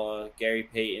Iguodala. Gary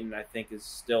Payton, I think, is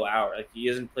still out. Like he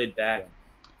hasn't played back.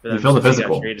 For them He filled the since he got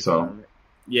physical, traded so. from them.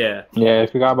 Yeah. Yeah, I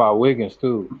forgot about Wiggins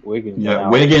too.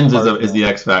 Wiggins is the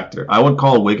X factor. I would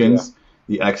call Wiggins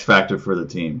the X factor for the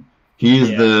team.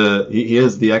 He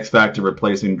is the X factor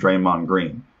replacing Draymond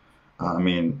Green. I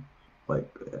mean, like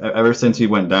ever since he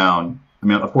went down. I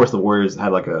mean, of course, the Warriors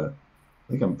had like a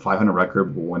 500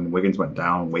 record when Wiggins went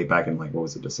down way back in like what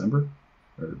was it, December?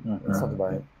 Something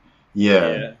about it.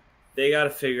 Yeah. They got to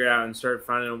figure out and start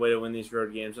finding a way to win these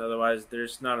road games. Otherwise,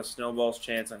 there's not a snowball's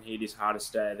chance on Haiti's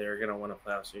hottest day they're going to win a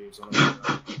playoff series.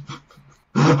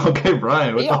 Okay,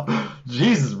 Brian.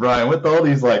 Jesus, Brian, with all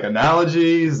these like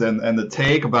analogies and the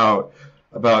take about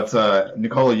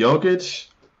Nikola Jokic,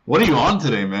 what are you on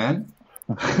today, man?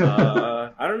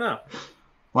 I don't know.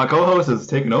 My co-host is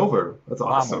taking over. That's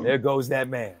awesome. Mama, there goes that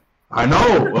man. I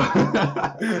know.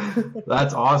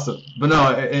 That's awesome. But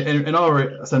no, in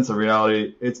all sense of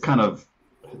reality, it's kind of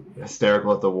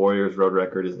hysterical that the Warriors' road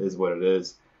record is what it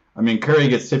is. I mean, Curry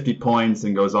gets 50 points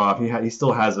and goes off. He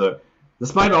still has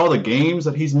despite all the games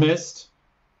that he's missed,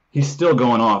 he's still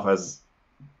going off as,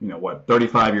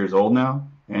 35 years old now,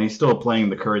 and he's still playing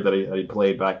the Curry that he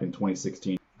played back in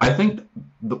 2016. I think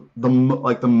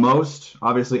the most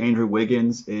obviously Andrew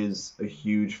Wiggins is a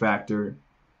huge factor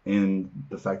in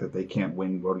the fact that they can't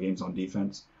win road games on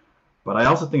defense. But I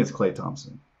also think it's Klay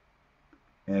Thompson.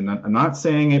 And I'm not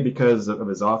saying it because of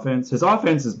his offense. His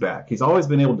offense is back. He's always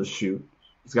been able to shoot.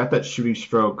 He's got that shooting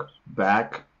stroke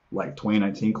back like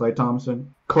 2019 Klay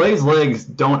Thompson. Klay's legs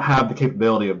don't have the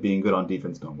capability of being good on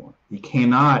defense no more. He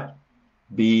cannot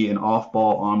be an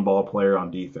off-ball, on-ball player on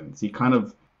defense. He kind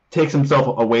of takes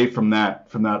himself away from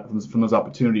those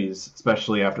opportunities,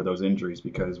 especially after those injuries,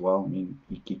 because, well, I mean,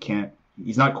 he can't.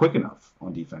 He's not quick enough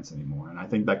on defense anymore, and I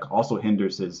think that also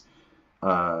hinders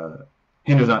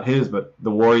not his, but the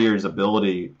Warriors'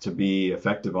 ability to be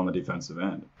effective on the defensive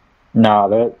end.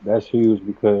 No, that's huge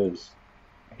because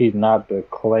he's not the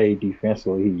Klay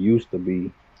defensively he used to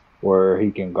be, where he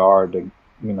can guard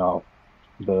the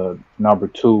number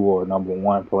 2 or number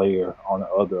 1 player on the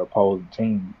other opposing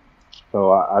team.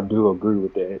 So I do agree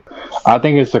with that. I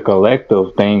think it's a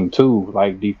collective thing too,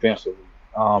 like defensively.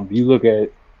 You look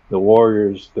at the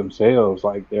Warriors themselves,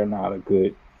 like they're not a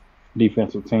good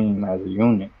defensive team as a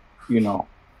unit,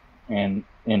 and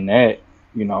in that,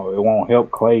 it won't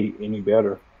help Klay any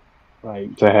better,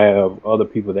 like to have other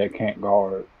people that can't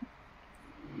guard.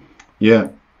 Yeah.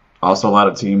 Also, a lot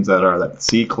of teams that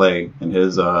see Klay and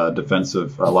his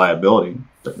defensive liability,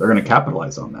 they're going to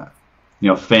capitalize on that.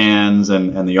 Fans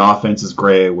and the offense is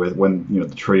great when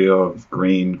the trio of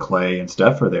Green, Klay, and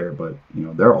Steph are there, but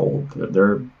they're old.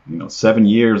 They're 7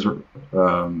 years,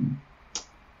 7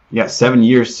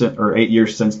 years or 8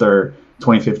 years since their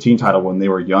 2015 title when they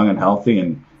were young and healthy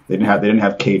and they didn't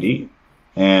have KD.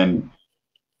 And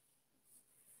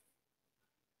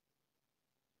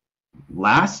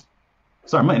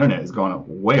sorry, my internet is going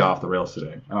way off the rails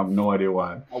today. I have no idea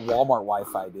why. A Walmart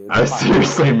Wi-Fi, dude.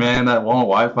 Seriously, man, that Walmart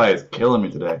Wi-Fi is killing me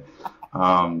today.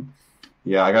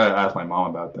 Yeah, I gotta ask my mom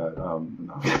about that. No.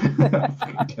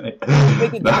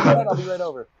 I'll be right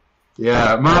over.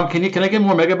 Yeah, Mom, can I get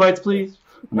more megabytes, please?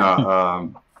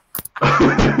 No.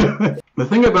 The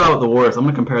thing about the Warriors, I'm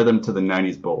gonna compare them to the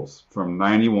 '90s Bulls from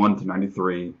 '91 to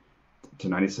 '93 to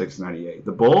 '96 to '98.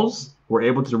 The Bulls were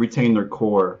able to retain their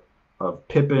core of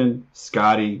Pippen,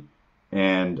 Scotty,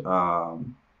 and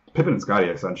Scotty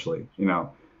essentially, during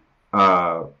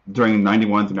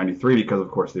 '91 through '93 because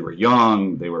of course they were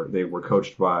young. They were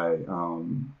coached by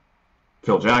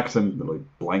Phil Jackson. Really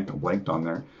blanked on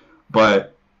there,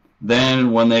 but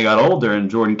then when they got older and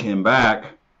Jordan came back,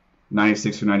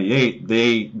 '96 through '98,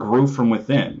 they grew from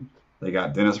within. They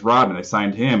got Dennis Rodman. They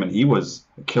signed him, and he was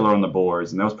a killer on the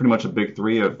boards. And that was pretty much a big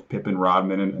three of Pippen,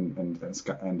 Rodman,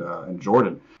 and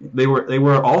Jordan. They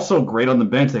were also great on the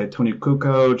bench. They had Tony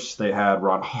Kukoc. They had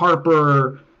Ron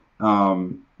Harper.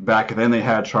 Back then, they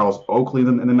had Charles Oakley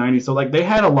in the '90s. So they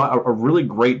had a really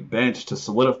great bench to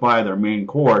solidify their main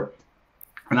core,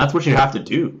 and that's what you have to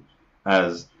do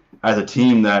as a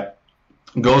team that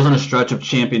goes on a stretch of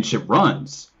championship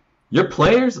runs. Your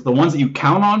players, the ones that you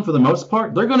count on for the most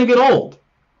part, they're going to get old.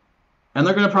 And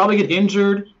they're going to probably get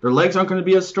injured. Their legs aren't going to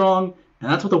be as strong. And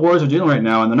that's what the Warriors are doing right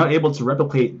now. And they're not able to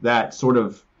replicate that sort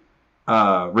of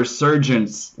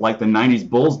resurgence like the 90s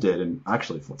Bulls did. And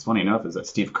actually, what's funny enough is that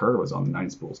Steve Kerr was on the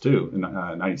 90s Bulls too, in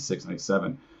 96,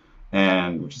 97,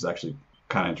 and which is actually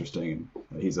kind of interesting.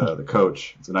 He's the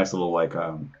coach. It's a nice little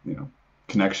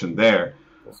connection there.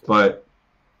 But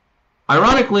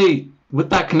ironically, with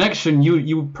that connection,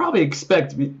 you would probably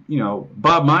expect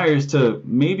Bob Myers to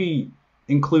maybe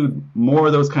include more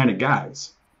of those kind of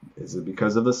guys. Is it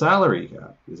because of the salary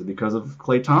cap? Is it because of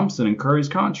Klay Thompson and Curry's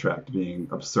contract being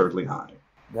absurdly high?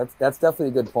 That's definitely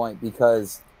a good point,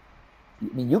 because I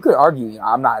mean, you could argue,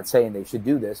 I'm not saying they should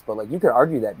do this, but like you could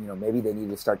argue that, maybe they need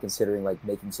to start considering like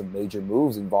making some major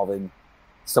moves involving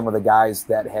some of the guys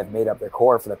that have made up their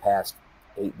core for the past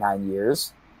 8-9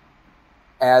 years.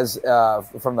 As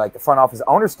from like the front office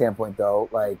owner standpoint, though,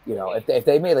 like if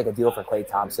they made like a deal for Klay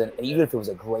Thompson, and even if it was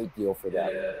a great deal for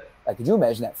them, like could you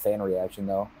imagine that fan reaction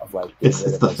though of like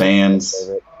it's the fans.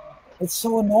 It's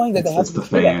so annoying that they have it's to the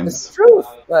fans. It's the truth.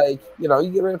 Like you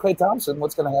get rid of Klay Thompson,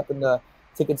 what's going to happen to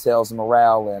ticket sales and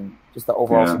morale and just the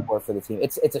overall support for the team?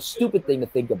 It's a stupid thing to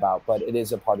think about, but it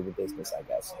is a part of the business, I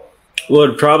guess. Well,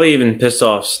 it'd probably even piss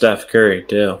off Steph Curry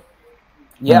too.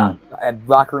 Yeah, and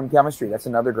locker room chemistry. That's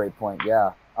another great point.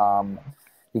 Yeah,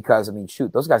 because I mean,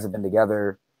 shoot, those guys have been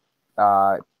together.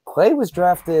 Klay was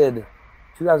drafted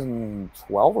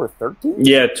 2012 or 13.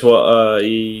 Yeah, 12.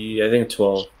 I think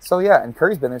 12. So yeah, and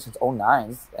Curry's been there since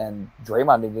 2009, and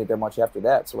Draymond didn't get there much after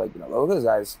that. So like those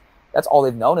guys, that's all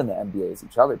they've known in the NBA is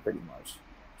each other pretty much.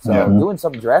 So doing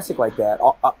something drastic like that,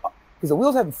 because the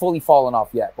wheels haven't fully fallen off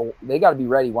yet, but they got to be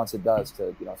ready once it does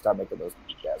to start making those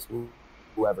guys,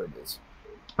 whoever it is.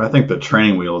 I think the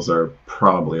training wheels are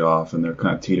probably off, and they're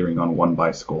kind of teetering on one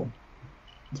bicycle.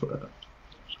 That's what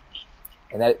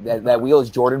And that wheel is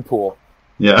Jordan Poole.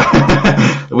 Yeah,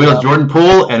 the wheel is Jordan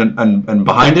Poole, and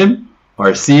behind him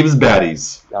are Steve's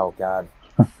baddies. Oh God.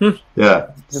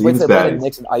 Yeah, just wait Steve's till baddies.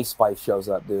 Knicks and Ice Spice shows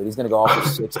up, dude. He's gonna go off for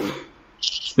 60.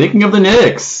 Speaking of the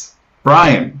Knicks,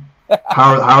 Brian,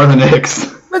 how are the Knicks?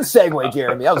 Good segue,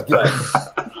 Jeremy. That was good.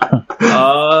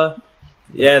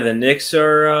 Yeah, the Knicks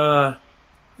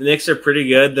are pretty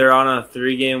good. They're on a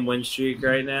 3-game win streak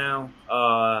right now.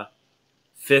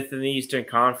 5th in the Eastern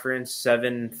Conference,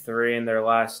 7-3 in their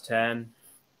last 10.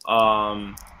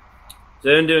 So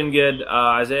they've been doing good.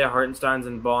 Isaiah Hartenstein's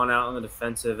been balling out on the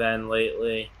defensive end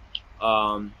lately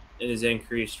in his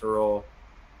increased role.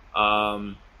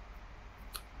 Jalen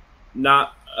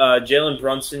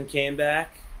Brunson came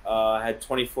back, had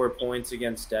 24 points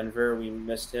against Denver. We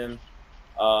missed him.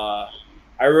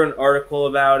 I wrote an article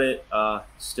about it,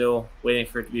 still waiting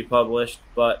for it to be published,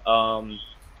 but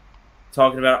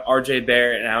talking about RJ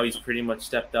Barrett and how he's pretty much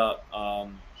stepped up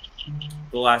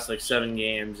the last 7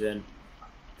 games. And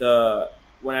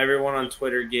when everyone on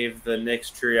Twitter gave the Knicks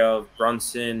trio of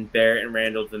Brunson, Barrett, and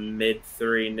Randall the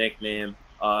mid-3 nickname,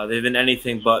 they've been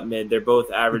anything but mid. They're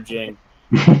both averaging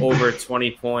over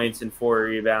 20 points and 4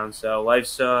 rebounds. So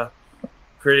life's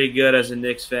pretty good as a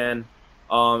Knicks fan.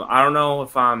 I don't know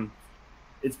if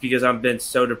it's because I've been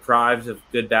so deprived of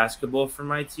good basketball for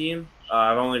my team.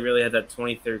 I've only really had that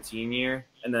 2013 year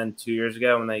and then 2 years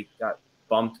ago when they got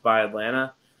bumped by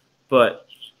Atlanta. But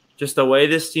just the way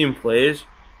this team plays,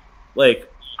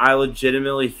 I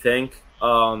legitimately think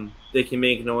they can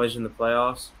make noise in the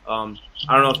playoffs. I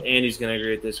don't know if Andy's going to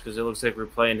agree with this because it looks like we're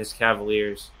playing his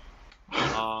Cavaliers.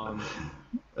 That's going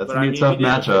to be a tough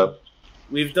matchup.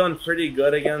 We've done pretty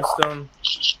good against them.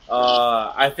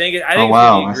 I think it's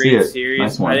wow, going to be a great series.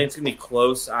 Nice I think it's going to be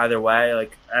close either way.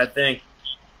 I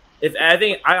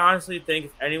honestly think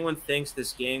if anyone thinks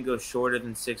this game goes shorter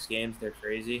than 6 games, they're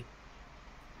crazy.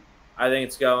 I think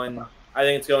it's going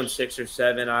 6 or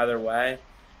 7 either way.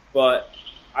 But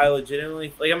I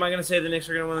legitimately am I going to say the Knicks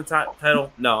are going to win the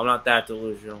title? No, I'm not that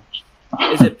delusional.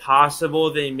 Is it possible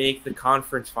they make the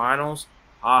conference finals?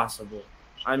 Possible.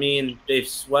 I mean, they've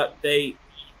swept. They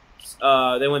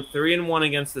went 3-1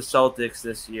 against the Celtics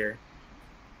this year.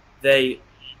 They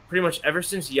pretty much ever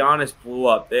since Giannis blew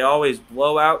up, they always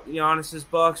blow out Giannis's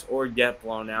Bucks or get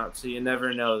blown out. So you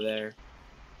never know there.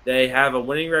 They have a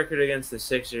winning record against the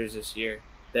Sixers this year.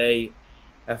 They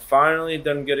have finally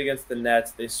done good against the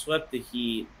Nets. They swept the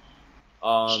Heat.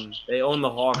 They own the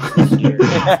Hawks this year.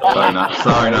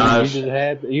 Sorry,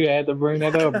 Naj. You had to bring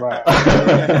that up, Brian.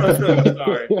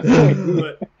 Sorry.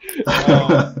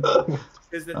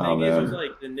 Because the thing is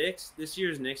the Knicks, this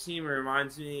year's Knicks team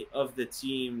reminds me of the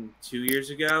team 2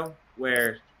 years ago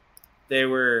where they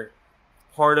were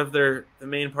the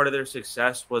main part of their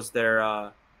success was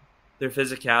their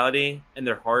physicality and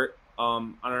their heart,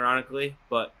 unironically.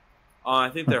 But I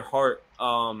think their heart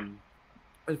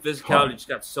And physicality just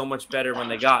got so much better when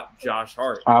they got Josh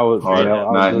Hart. I was Hard.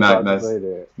 about to Nice. say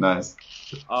that. Nice.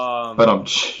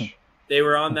 But they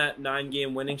were on that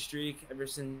 9-game winning streak ever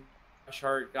since Josh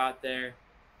Hart got there.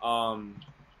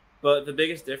 But the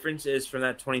biggest difference is from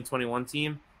that 2021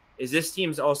 team is this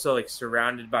team's also like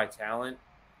surrounded by talent.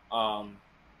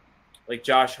 Like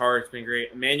Josh Hart's been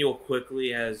great. Emmanuel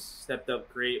quickly has stepped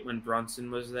up great when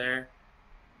Brunson was there.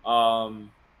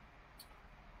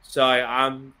 So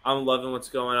I'm loving what's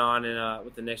going on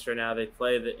with the Knicks right now. They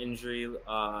play the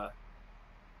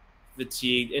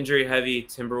fatigued, injury heavy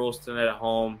Timberwolves tonight at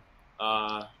home.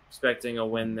 Expecting a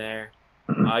win there.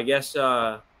 I guess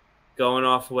going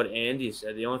off of what Andy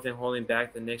said, the only thing holding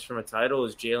back the Knicks from a title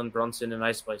is Jalen Brunson and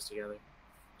Ice Spice together.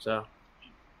 So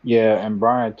Yeah, and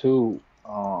Brian too.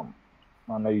 I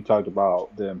know you talked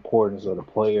about the importance of the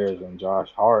players and Josh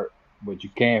Hart, but you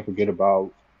can't forget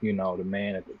about the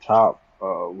man at the top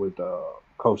with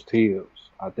Coach Tibbs.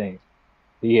 I think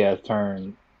he has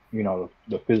turned the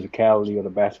physicality of the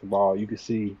basketball. You can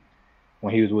see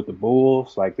when he was with the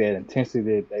Bulls, like that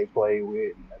intensity that they play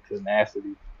with and the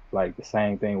tenacity. Like the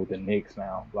same thing with the Knicks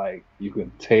now. Like you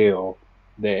can tell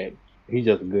that he's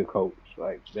just a good coach.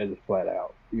 Like they're just flat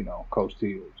out, Coach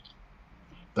Tibbs.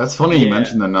 That's funny you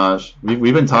mentioned that, Naj.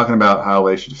 We've been talking about how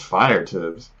they should fire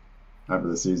Tibbs after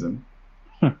the season.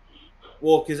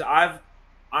 Well, because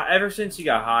ever since he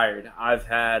got hired, I've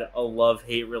had a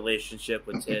love-hate relationship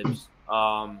with Tibbs.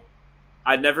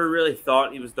 I never really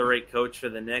thought he was the right coach for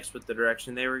the Knicks with the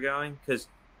direction they were going. Because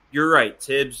you're right,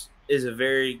 Tibbs is a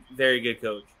very, very good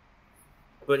coach.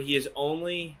 But he is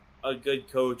only a good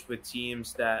coach with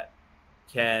teams that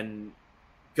can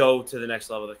go to the next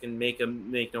level, that can make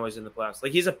noise in the playoffs.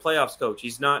 Like, he's a playoffs coach.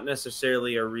 He's not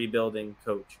necessarily a rebuilding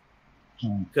coach.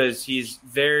 Because he's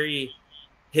very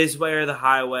his way or the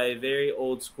highway, very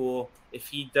old school. If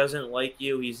he doesn't like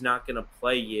you, he's not going to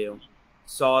play you.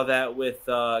 Saw that with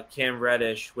Cam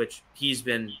Reddish, which he's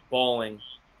been balling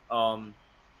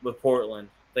with Portland.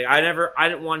 Like I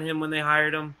didn't want him when they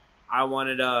hired him. I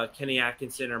wanted Kenny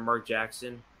Atkinson or Mark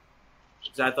Jackson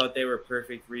because I thought they were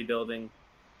perfect rebuilding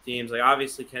teams. Like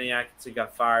obviously Kenny Atkinson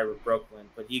got fired with Brooklyn,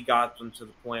 but he got them to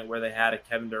the point where they had a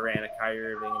Kevin Durant, a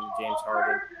Kyrie Irving, and a James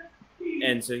Harden.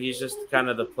 And so he's just kind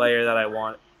of the player that I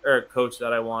want, or coach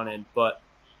that I wanted. But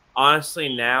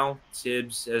honestly, now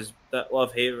Tibbs has that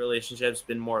love-hate relationship's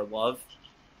been more love,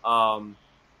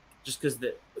 just because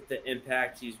the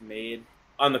impact he's made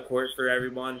on the court for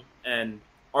everyone. And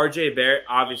RJ Barrett,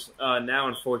 obviously, now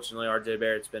unfortunately RJ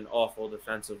Barrett's been awful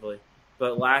defensively.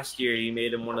 But last year he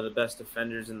made him one of the best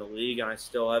defenders in the league, and I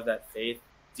still have that faith.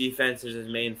 Defense is his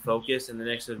main focus, and the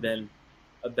Knicks have been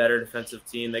a better defensive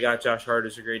team. They got Josh Hart,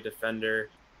 who's a great defender.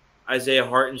 Isaiah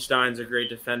Hartenstein's a great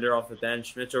defender off the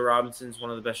bench. Mitchell Robinson's one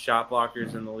of the best shot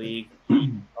blockers in the league.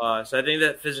 So I think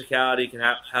that physicality can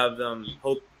have them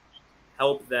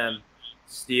help them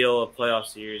steal a playoff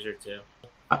series or two.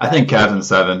 I think Cavs in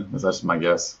 7. That's just my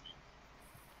guess.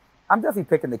 I'm definitely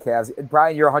picking the Cavs.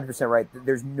 Brian, you're 100% right.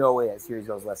 There's no way that series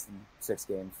goes less than 6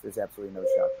 games. There's absolutely no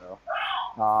shot,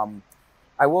 though.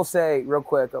 I will say real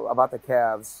quick about the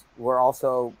Cavs, we're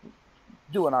also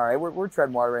doing all right. We're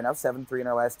treading water right now, 7-3 in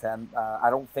our last 10. I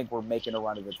don't think we're making a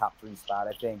run to the top 3 spot.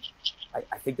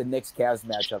 I think the Knicks-Cavs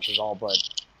matchup is all but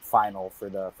final for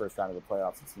the first round of the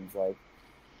playoffs, it seems like.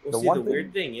 Well, the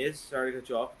weird thing is, sorry to cut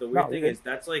you off, the weird thing is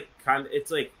that's like it's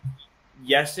like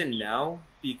yes and no,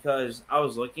 because I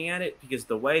was looking at it because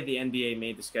the way the NBA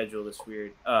made the schedule is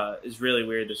really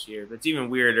weird this year. But it's even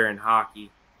weirder in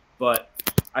hockey. But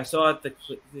I saw that the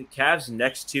Cavs'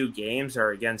 next 2 games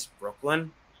are against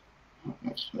Brooklyn.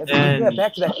 Back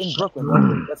to that in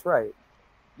Brooklyn. That's right.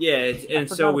 Yeah,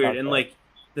 it's so weird. And like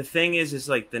the thing is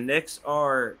like the Knicks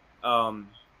are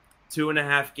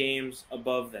 2.5 games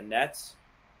above the Nets,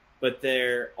 but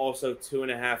they're also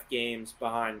 2.5 games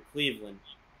behind Cleveland.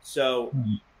 So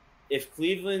if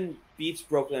Cleveland beats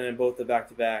Brooklyn in both the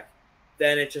back-to-back,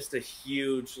 then it's just a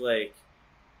huge like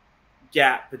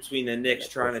gap between the Knicks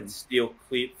trying to steal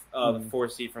the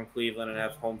 4th seed from Cleveland and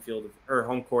have home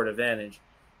court advantage.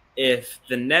 If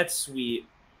the Nets sweep,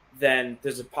 then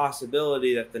there's a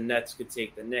possibility that the Nets could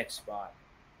take the Knicks spot.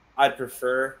 I'd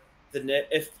prefer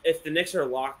if the Knicks are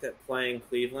locked at playing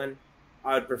Cleveland,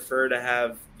 I'd prefer to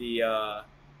have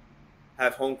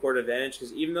have home court advantage,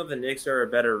 because even though the Knicks are a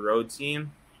better road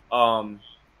team,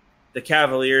 the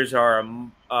Cavaliers are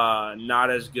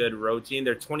not as good road team.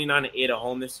 They're 29-8 at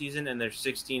home this season, and they're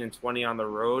 16-20 on the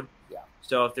road. Yeah.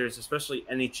 So if there's especially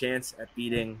any chance at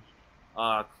beating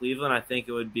Cleveland, I think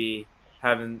it would be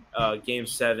having Game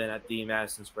 7 at the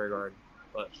Madison Square Garden.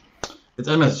 But it's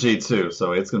MSG too,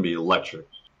 so it's going to be electric.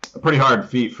 a pretty hard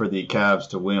feat for the Cavs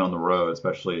to win on the road,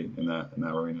 especially in that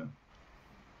arena.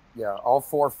 Yeah, all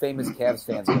 4 famous Cavs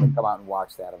fans are going to come out and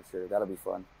watch that, I'm sure. That'll be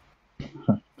fun.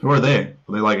 Who are they? Are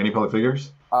they like any public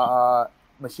figures?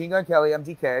 Machine Gun Kelly,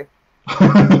 MGK.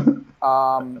 The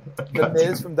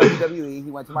Miz from WWE.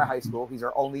 He went to my high school. He's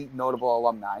our only notable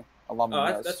alumni.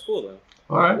 Oh, that's cool, though.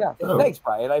 All right. Yeah, thanks,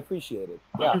 Brian. I appreciate it.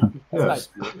 Yeah, that's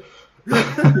nice.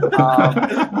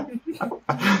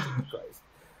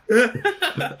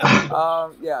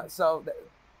 Yeah, so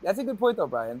that's a good point, though,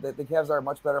 Brian. The Cavs are a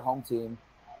much better home team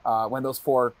when those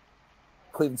 4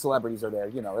 Cleveland celebrities are there.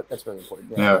 You know, that's really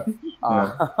important. Yeah.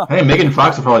 Hey, Megan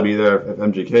Fox will probably be there if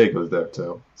MGK goes there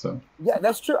too. So. Yeah,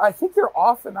 that's true. I think they're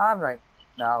off and on right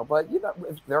now, but if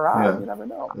they're on, you never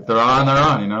know. If they're on, they're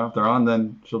on. You know, if they're on,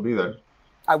 then she'll be there.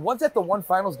 I was at the one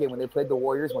finals game when they played the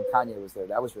Warriors when Kanye was there.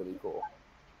 That was really cool.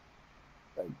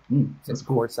 Like that's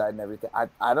cool. Courtside and everything. I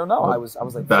don't know. I was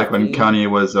like back 15. when Kanye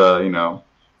was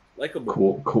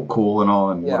likable, cool and all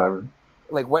and whatever.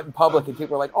 Like went in public and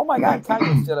people were like, "Oh my God,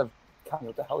 Kanye!" Instead of Kanye,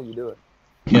 what the hell are you doing?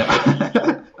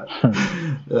 Yeah.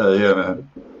 Yeah, man.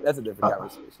 That's a different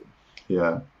conversation.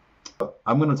 Yeah.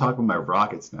 I'm gonna talk about my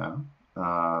Rockets now.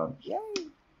 Yay.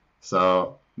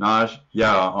 So Naj,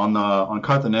 on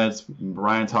Cut the Nets,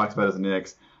 Brian talks about his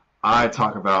Knicks. I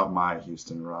talk about my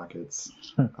Houston Rockets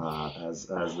as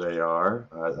they are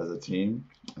as a team,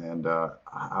 and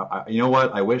I you know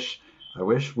what? I wish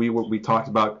we talked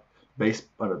about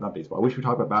not baseball. I wish we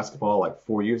talked about basketball like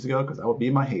 4 years ago because that would be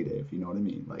my heyday, if you know what I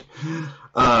mean. Like,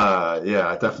 yeah,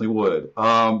 I definitely would.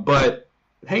 But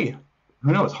hey,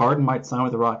 who knows? Harden might sign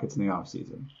with the Rockets in the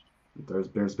offseason.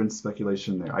 There's been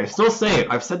speculation there. I still say it.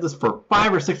 I've said this for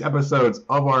 5 or 6 episodes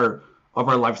of our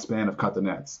lifespan of Cut the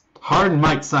Nets. Harden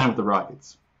might sign with the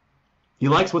Rockets. He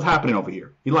likes what's happening over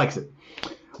here. He likes it.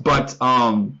 But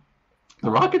the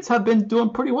Rockets have been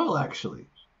doing pretty well, actually.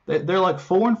 They're like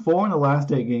 4-4 in the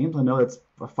last 8 games. I know that's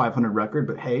a 500 record,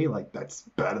 but hey, like that's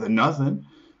better than nothing.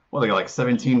 Well, they got like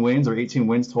 17 wins or 18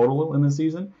 wins total in the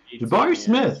season. Jabari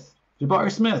Smith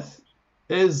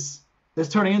is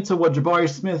turning into what Jabari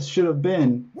Smith should have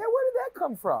been. Yeah, where did that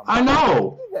come from? I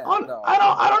know.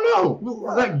 I don't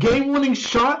know. That game-winning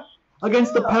shot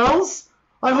against the Pels?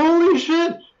 Like, holy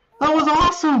shit. That was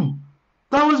awesome.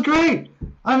 That was great.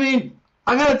 I mean,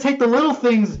 I got to take the little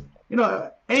things,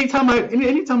 anytime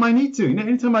I need to,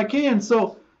 anytime I can.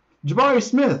 So, Jabari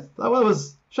Smith,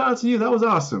 shout out to you. That was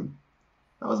awesome.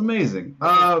 That was amazing.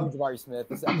 Jabari Smith,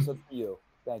 this episode's for you.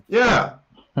 Thank you. Yeah.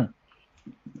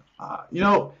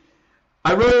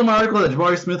 I wrote in my article that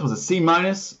Jabari Smith was a C-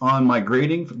 on my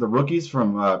grading for the rookies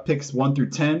from picks 1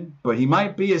 through 10, but he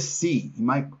might be a C. He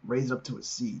might raise it up to a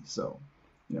C. So,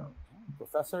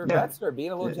 Professor Metzger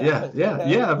being a little generous.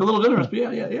 Yeah, a little generous. But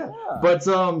yeah. But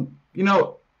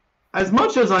as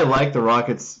much as I like the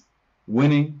Rockets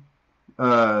winning,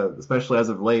 especially as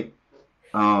of late,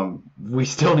 we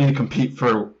still need to compete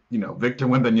for Victor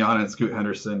Wembanyama and Scoot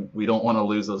Henderson. We don't want to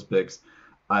lose those picks.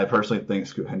 I personally think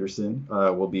Scoot Henderson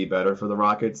will be better for the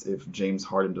Rockets if James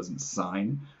Harden doesn't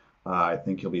sign. I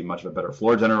think he'll be much of a better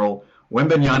floor general.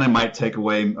 Wembanyama might take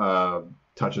away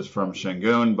touches from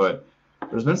Şengün, but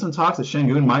there's been some talks that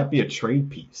Şengün might be a trade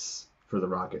piece for the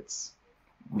Rockets.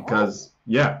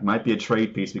 Might be a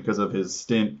trade piece because of his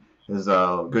stint, his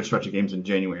good stretch of games in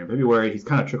January and February. He's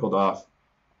kind of trickled off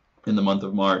in the month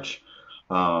of March.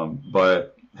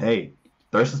 But, hey,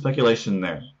 there's some speculation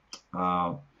there.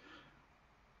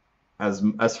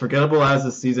 As forgettable as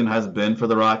this season has been for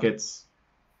the Rockets,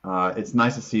 it's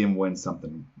nice to see him win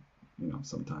something,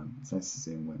 sometime. It's nice to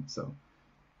see him win. So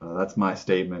that's my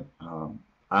statement.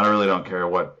 I really don't care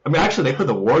what. I mean, actually, they played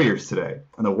the Warriors today,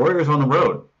 and the Warriors are on the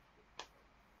road.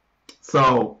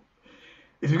 So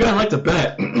if you guys like to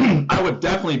bet, I would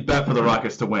definitely bet for the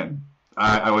Rockets to win.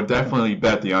 I would definitely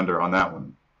bet the under on that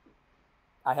one.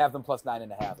 I have them plus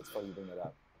 9.5. It's funny you bring that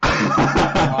up.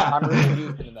 I'm really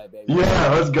Houston tonight, baby. Yeah,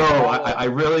 let's go. I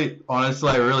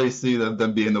really see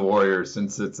them being the Warriors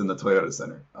since it's in the Toyota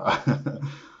Center.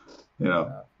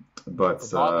 But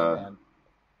it's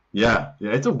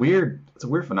a weird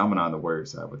phenomenon the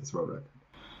Warriors have with this road record.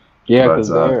 Yeah, because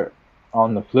they're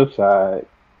on the flip side.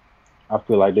 I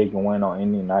feel like they can win on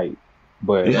any night,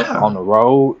 but on the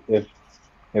road, if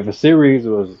a series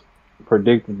was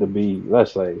predicted to be,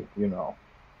 let's say,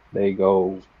 they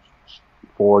go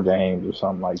 4 games or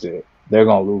something like that, they're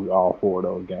gonna lose all 4 of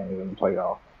those games in the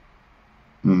playoffs.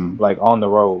 Like on the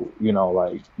road,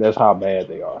 like that's how bad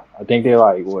they are. I think they're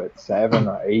like 7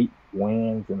 or 8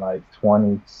 wins and like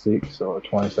 26 or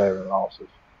 27 losses.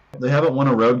 They haven't won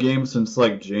a road game since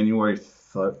like January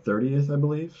 30th, I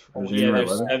believe. Or they're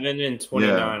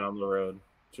 7-29 on the road.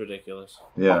 It's ridiculous.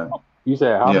 Yeah, You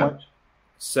said how Yeah. much?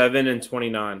 7 and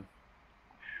 29.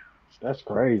 That's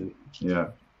crazy. Yeah,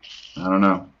 I don't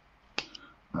know.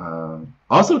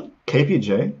 Also,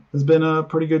 KPJ has been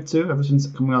pretty good too ever since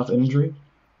coming off injury.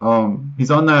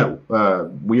 He's on that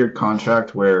weird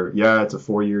contract where, yeah, it's a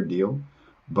 4-year deal,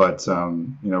 but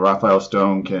Rafael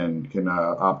Stone can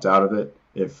opt out of it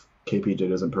if KPJ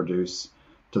doesn't produce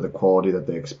to the quality that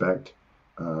they expect.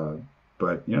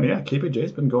 But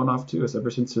KPJ's been going off too. It's ever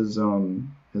since his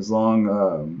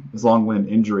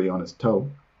long-winded injury on his toe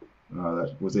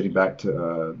that was dating back to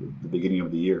the beginning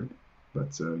of the year.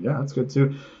 But that's good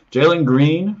too. Jalen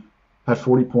Green had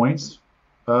 40 points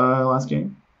last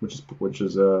game, which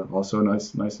is also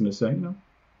nice thing to say.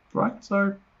 Rockets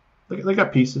they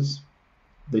got pieces.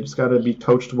 They just got to be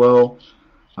coached well.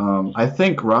 I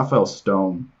think Rafael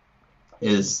Stone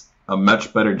is a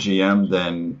much better GM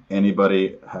than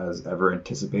anybody has ever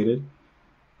anticipated.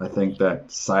 I think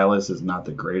that Silas is not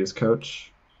the greatest coach,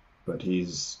 but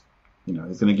he's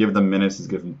going to give them minutes. He's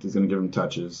going to give them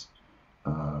touches.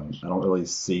 I don't really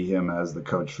see him as the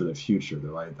coach for the future,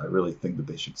 though. I really think that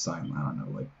they should sign, I don't know,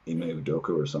 like Ime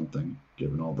Udoka or something,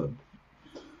 given all the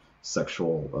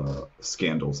sexual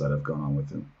scandals that have gone on with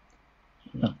him.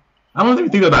 Yeah. I don't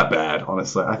even think they're that bad,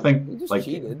 honestly. I think You just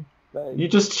cheated. You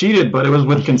just cheated, but it was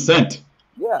with consent.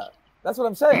 Yeah, that's what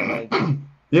I'm saying. Like,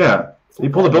 yeah, he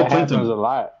pulled a Bill Clinton.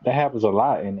 That happens a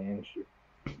lot in the industry.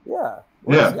 yeah,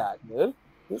 Yeah. He's got good.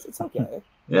 It's okay.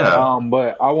 Yeah.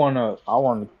 But I wanna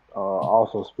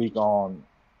also speak on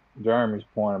Jeremy's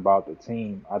point about the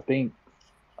team. I think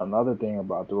another thing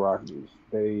about the Rockets,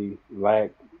 they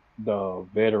lack the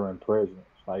veteran presence.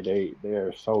 Like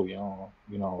they're so young,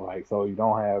 so you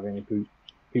don't have any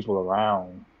people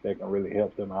around that can really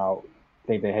help them out. I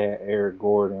think they had Eric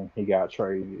Gordon. He got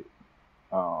traded,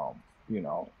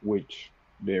 which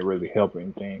didn't really help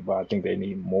anything. But I think they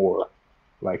need more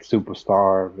like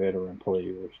superstar veteran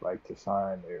players like to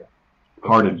sign there.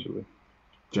 Harden.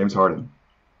 James Harden.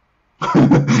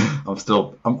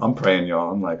 I'm praying,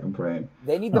 y'all. I'm praying.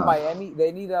 They need the Miami.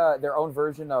 They need their own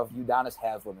version of Udonis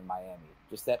Haslem in Miami.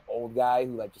 Just that old guy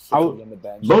who just sits on the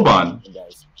bench. Boban.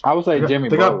 I would say Jimmy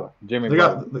Butler. They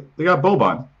got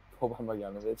Boban. Boban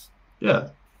Marjanovic. Yeah.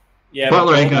 Yeah,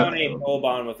 Butler but ain't Boban gonna- ain't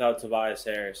Boban without Tobias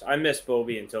Harris. I miss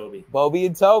Bobby and Toby. Bobby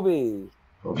and Toby.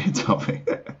 Tell me.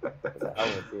 That's a hell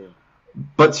of a team.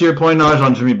 But to your point, Naj,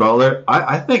 on Jimmy Butler,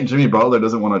 I think Jimmy Butler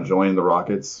doesn't want to join the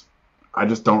Rockets. I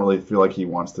just don't really feel like he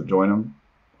wants to join them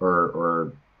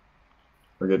or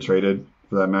get traded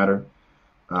for that matter.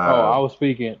 I was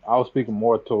speaking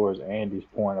more towards Andy's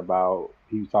point about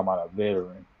he was talking about a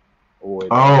veteran.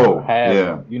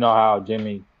 Yeah. You know how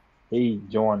Jimmy, he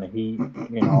joined the Heat,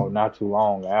 not too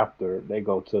long after they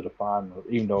go to the finals,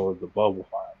 even though it was the bubble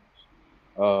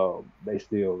finals. They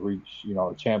still reach,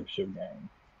 a championship game.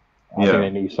 I think they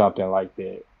need something like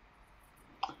that.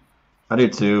 I do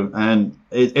too. And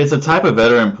it's a type of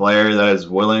veteran player that is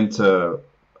willing to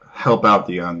help out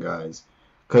the young guys.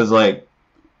 Because,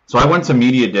 so I went to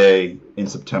Media Day in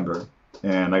September,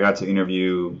 and I got to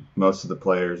interview most of the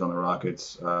players on the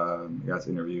Rockets. I got to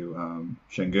interview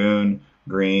Şengün,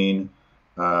 Green,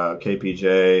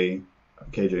 KPJ,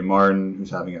 KJ Martin, who's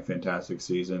having a fantastic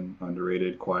season,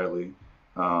 underrated quietly.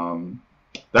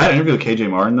 That interview with KJ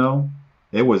Martin, though,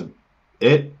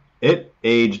 it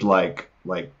aged like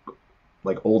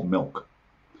old milk,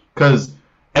 because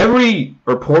every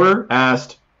reporter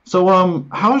asked, so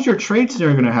how's your trade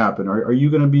scenario going to happen? Are you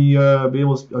going to be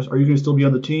able? Are you going to still be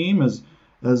on the team? As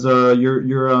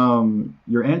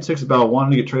your antics about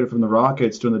wanting to get traded from the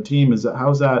Rockets to the team,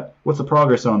 how's that? What's the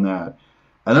progress on that?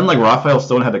 And then Rafael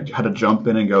Stone had to jump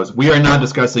in and goes, we are not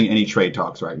discussing any trade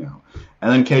talks right now.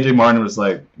 And then KJ Martin was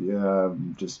like, yeah,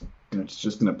 just going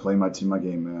to play my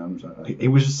game, man. He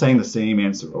was just saying the same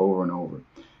answer over and over.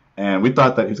 And we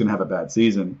thought that he was going to have a bad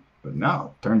season, but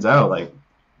no, turns out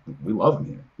we love him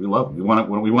here. We love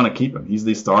him. We want to keep him. He's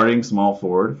the starting small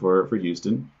forward for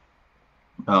Houston.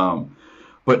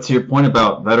 But to your point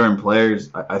about veteran players,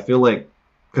 I feel like,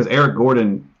 because Eric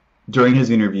Gordon, during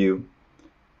his interview,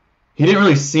 he didn't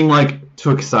really seem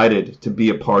too excited to be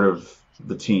a part of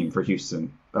the team for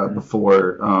Houston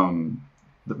before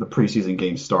the preseason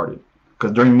game started.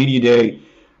 Because during Media Day,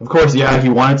 of course, he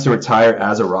wanted to retire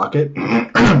as a Rocket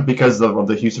because of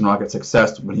the Houston Rockets'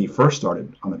 success when he first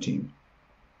started on the team.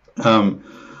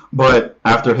 But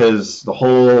after the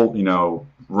whole,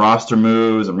 roster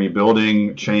moves and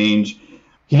rebuilding change,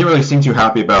 he didn't really seem too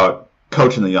happy about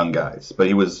coaching the young guys. But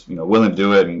he was, willing to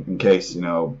do it in case,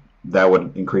 that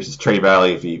would increase his trade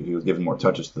value if he was given more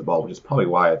touches to the ball, which is probably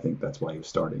why I think that's why he was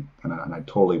starting. And I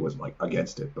totally was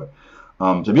against it. But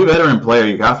to be a veteran player,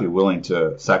 you have to be willing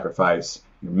to sacrifice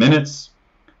your minutes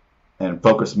and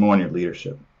focus more on your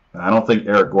leadership. And I don't think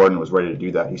Eric Gordon was ready to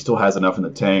do that. He still has enough in the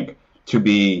tank to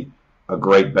be a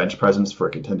great bench presence for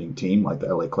a contending team like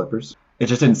the LA Clippers. It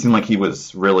just didn't seem like he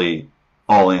was really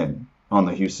all in on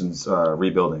the Houston's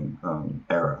rebuilding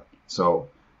era. So,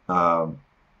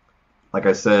 like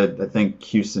I said, I think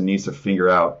Houston needs to figure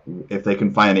out if they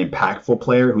can find an impactful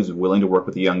player who's willing to work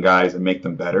with the young guys and make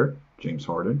them better, James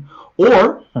Harden,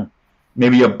 or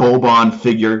maybe a Boban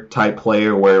figure type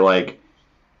player where, like,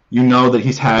 you know that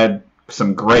he's had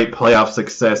some great playoff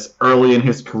success early in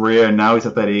his career, and now he's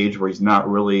at that age where he's not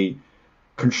really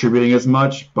contributing as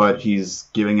much, but he's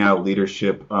giving out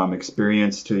leadership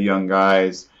experience to the young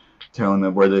guys, telling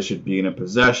them where they should be in a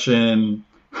possession,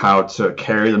 how to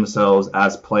carry themselves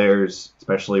as players,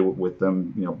 especially with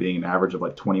them, being an average of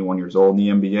like 21 years old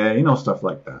in the NBA, stuff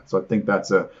like that. So I think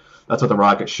that's what the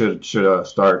Rockets should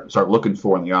start looking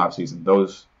for in the offseason,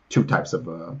 those two types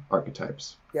of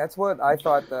archetypes. Yeah, that's what I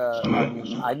thought.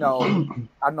 I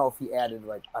don't know if he added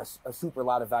like a super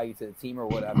lot of value to the team or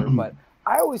whatever, but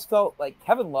I always felt like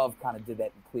Kevin Love kind of did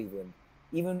that in Cleveland.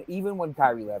 Even when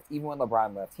Kyrie left, even when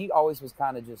LeBron left, he always was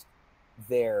kind of just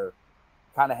there,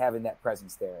 kind of having that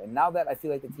presence there. And now that I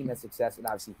feel like the team has success, and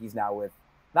obviously he's now with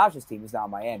not just team, he's now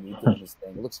in Miami doing this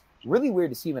thing. It looks really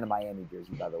weird to see him in a Miami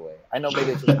jersey, by the way. I know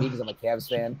maybe it's just me because I'm a Cavs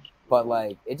fan, but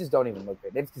like it just don't even look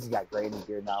good. Maybe it's because he's got gray in his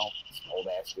beard now. He's an old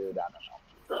ass dude. I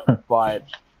don't know. But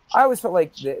I always felt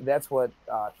like that's what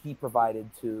he provided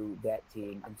to that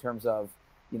team in terms of,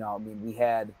 we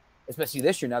had, especially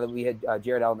this year, now that we had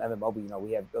Jared Allen and Evan Mobley,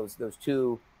 we have those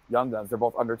two young guns. They're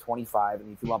both under 25,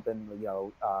 and if you lump in,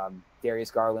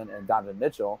 Darius Garland and Donovan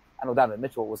Mitchell. I know Donovan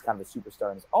Mitchell was kind of a superstar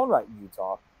in his own right in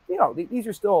Utah. These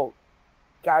are still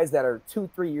guys that are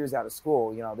 2-3 years out of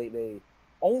school. They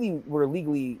only were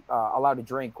legally allowed to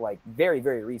drink like very,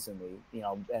 very recently.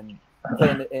 And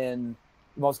playing in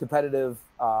the most competitive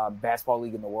basketball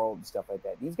league in the world and stuff like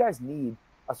that. These guys need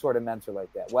a sort of mentor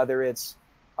like that. Whether it's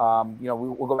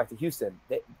we'll go back to Houston.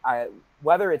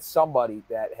 Whether it's somebody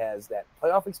that has that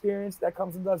playoff experience that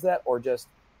comes and does that, or just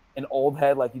an old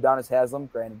head like Udonis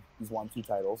Haslem. Granted, he's won 2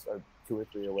 titles, or 2 or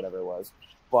 3 or whatever it was.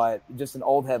 But just an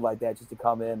old head like that, just to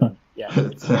come in and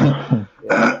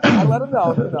I let him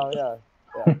know,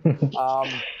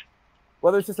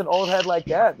 whether it's just an old head like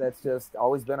that, that's just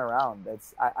always been around.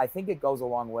 I think it goes a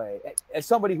long way. As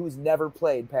somebody who's never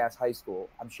played past high school,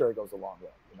 I'm sure it goes a long way.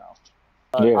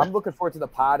 I'm looking forward to the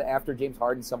pod after James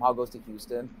Harden somehow goes to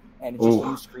Houston and it's just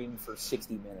you screaming for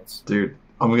 60 minutes. Dude,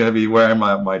 I'm going to be wearing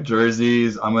my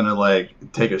jerseys. I'm going to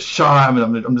take a shot.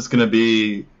 I'm just going to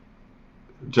be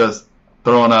just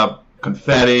throwing up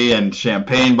confetti and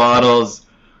champagne bottles.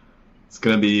 It's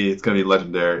gonna be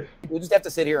legendary. We'll just have to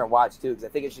sit here and watch too, because I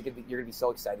think you're gonna be so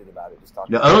excited about it. Just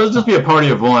talking. Yeah, it'll just be a party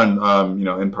of one,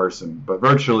 in person, but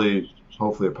virtually,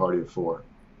 hopefully, a party of 4.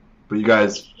 But you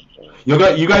guys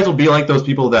will be like those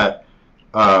people that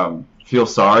feel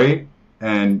sorry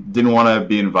and didn't want to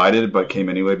be invited, but came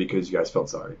anyway because you guys felt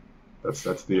sorry. That's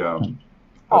the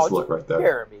look right there.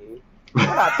 Jeremy, we're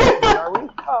not kidding, are we?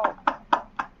 Oh.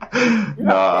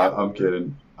 Nah, I'm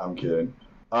kidding.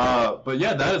 But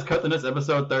yeah, that is Cut the Nets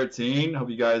episode 13. Hope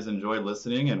you guys enjoyed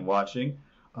listening and watching.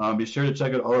 Be sure to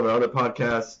check out all of our other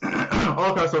podcasts,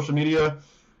 all across social media.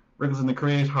 Wrinkles in the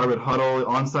Crease, Harvard Huddle.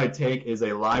 Onside Take is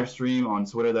a live stream on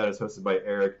Twitter that is hosted by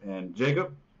Eric and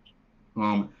Jacob.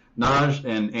 Naj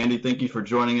and Andy, thank you for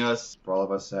joining us. For all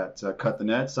of us at Cut the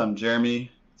Nets, I'm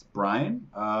Jeremy. It's Brian.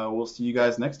 We'll see you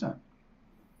guys next time.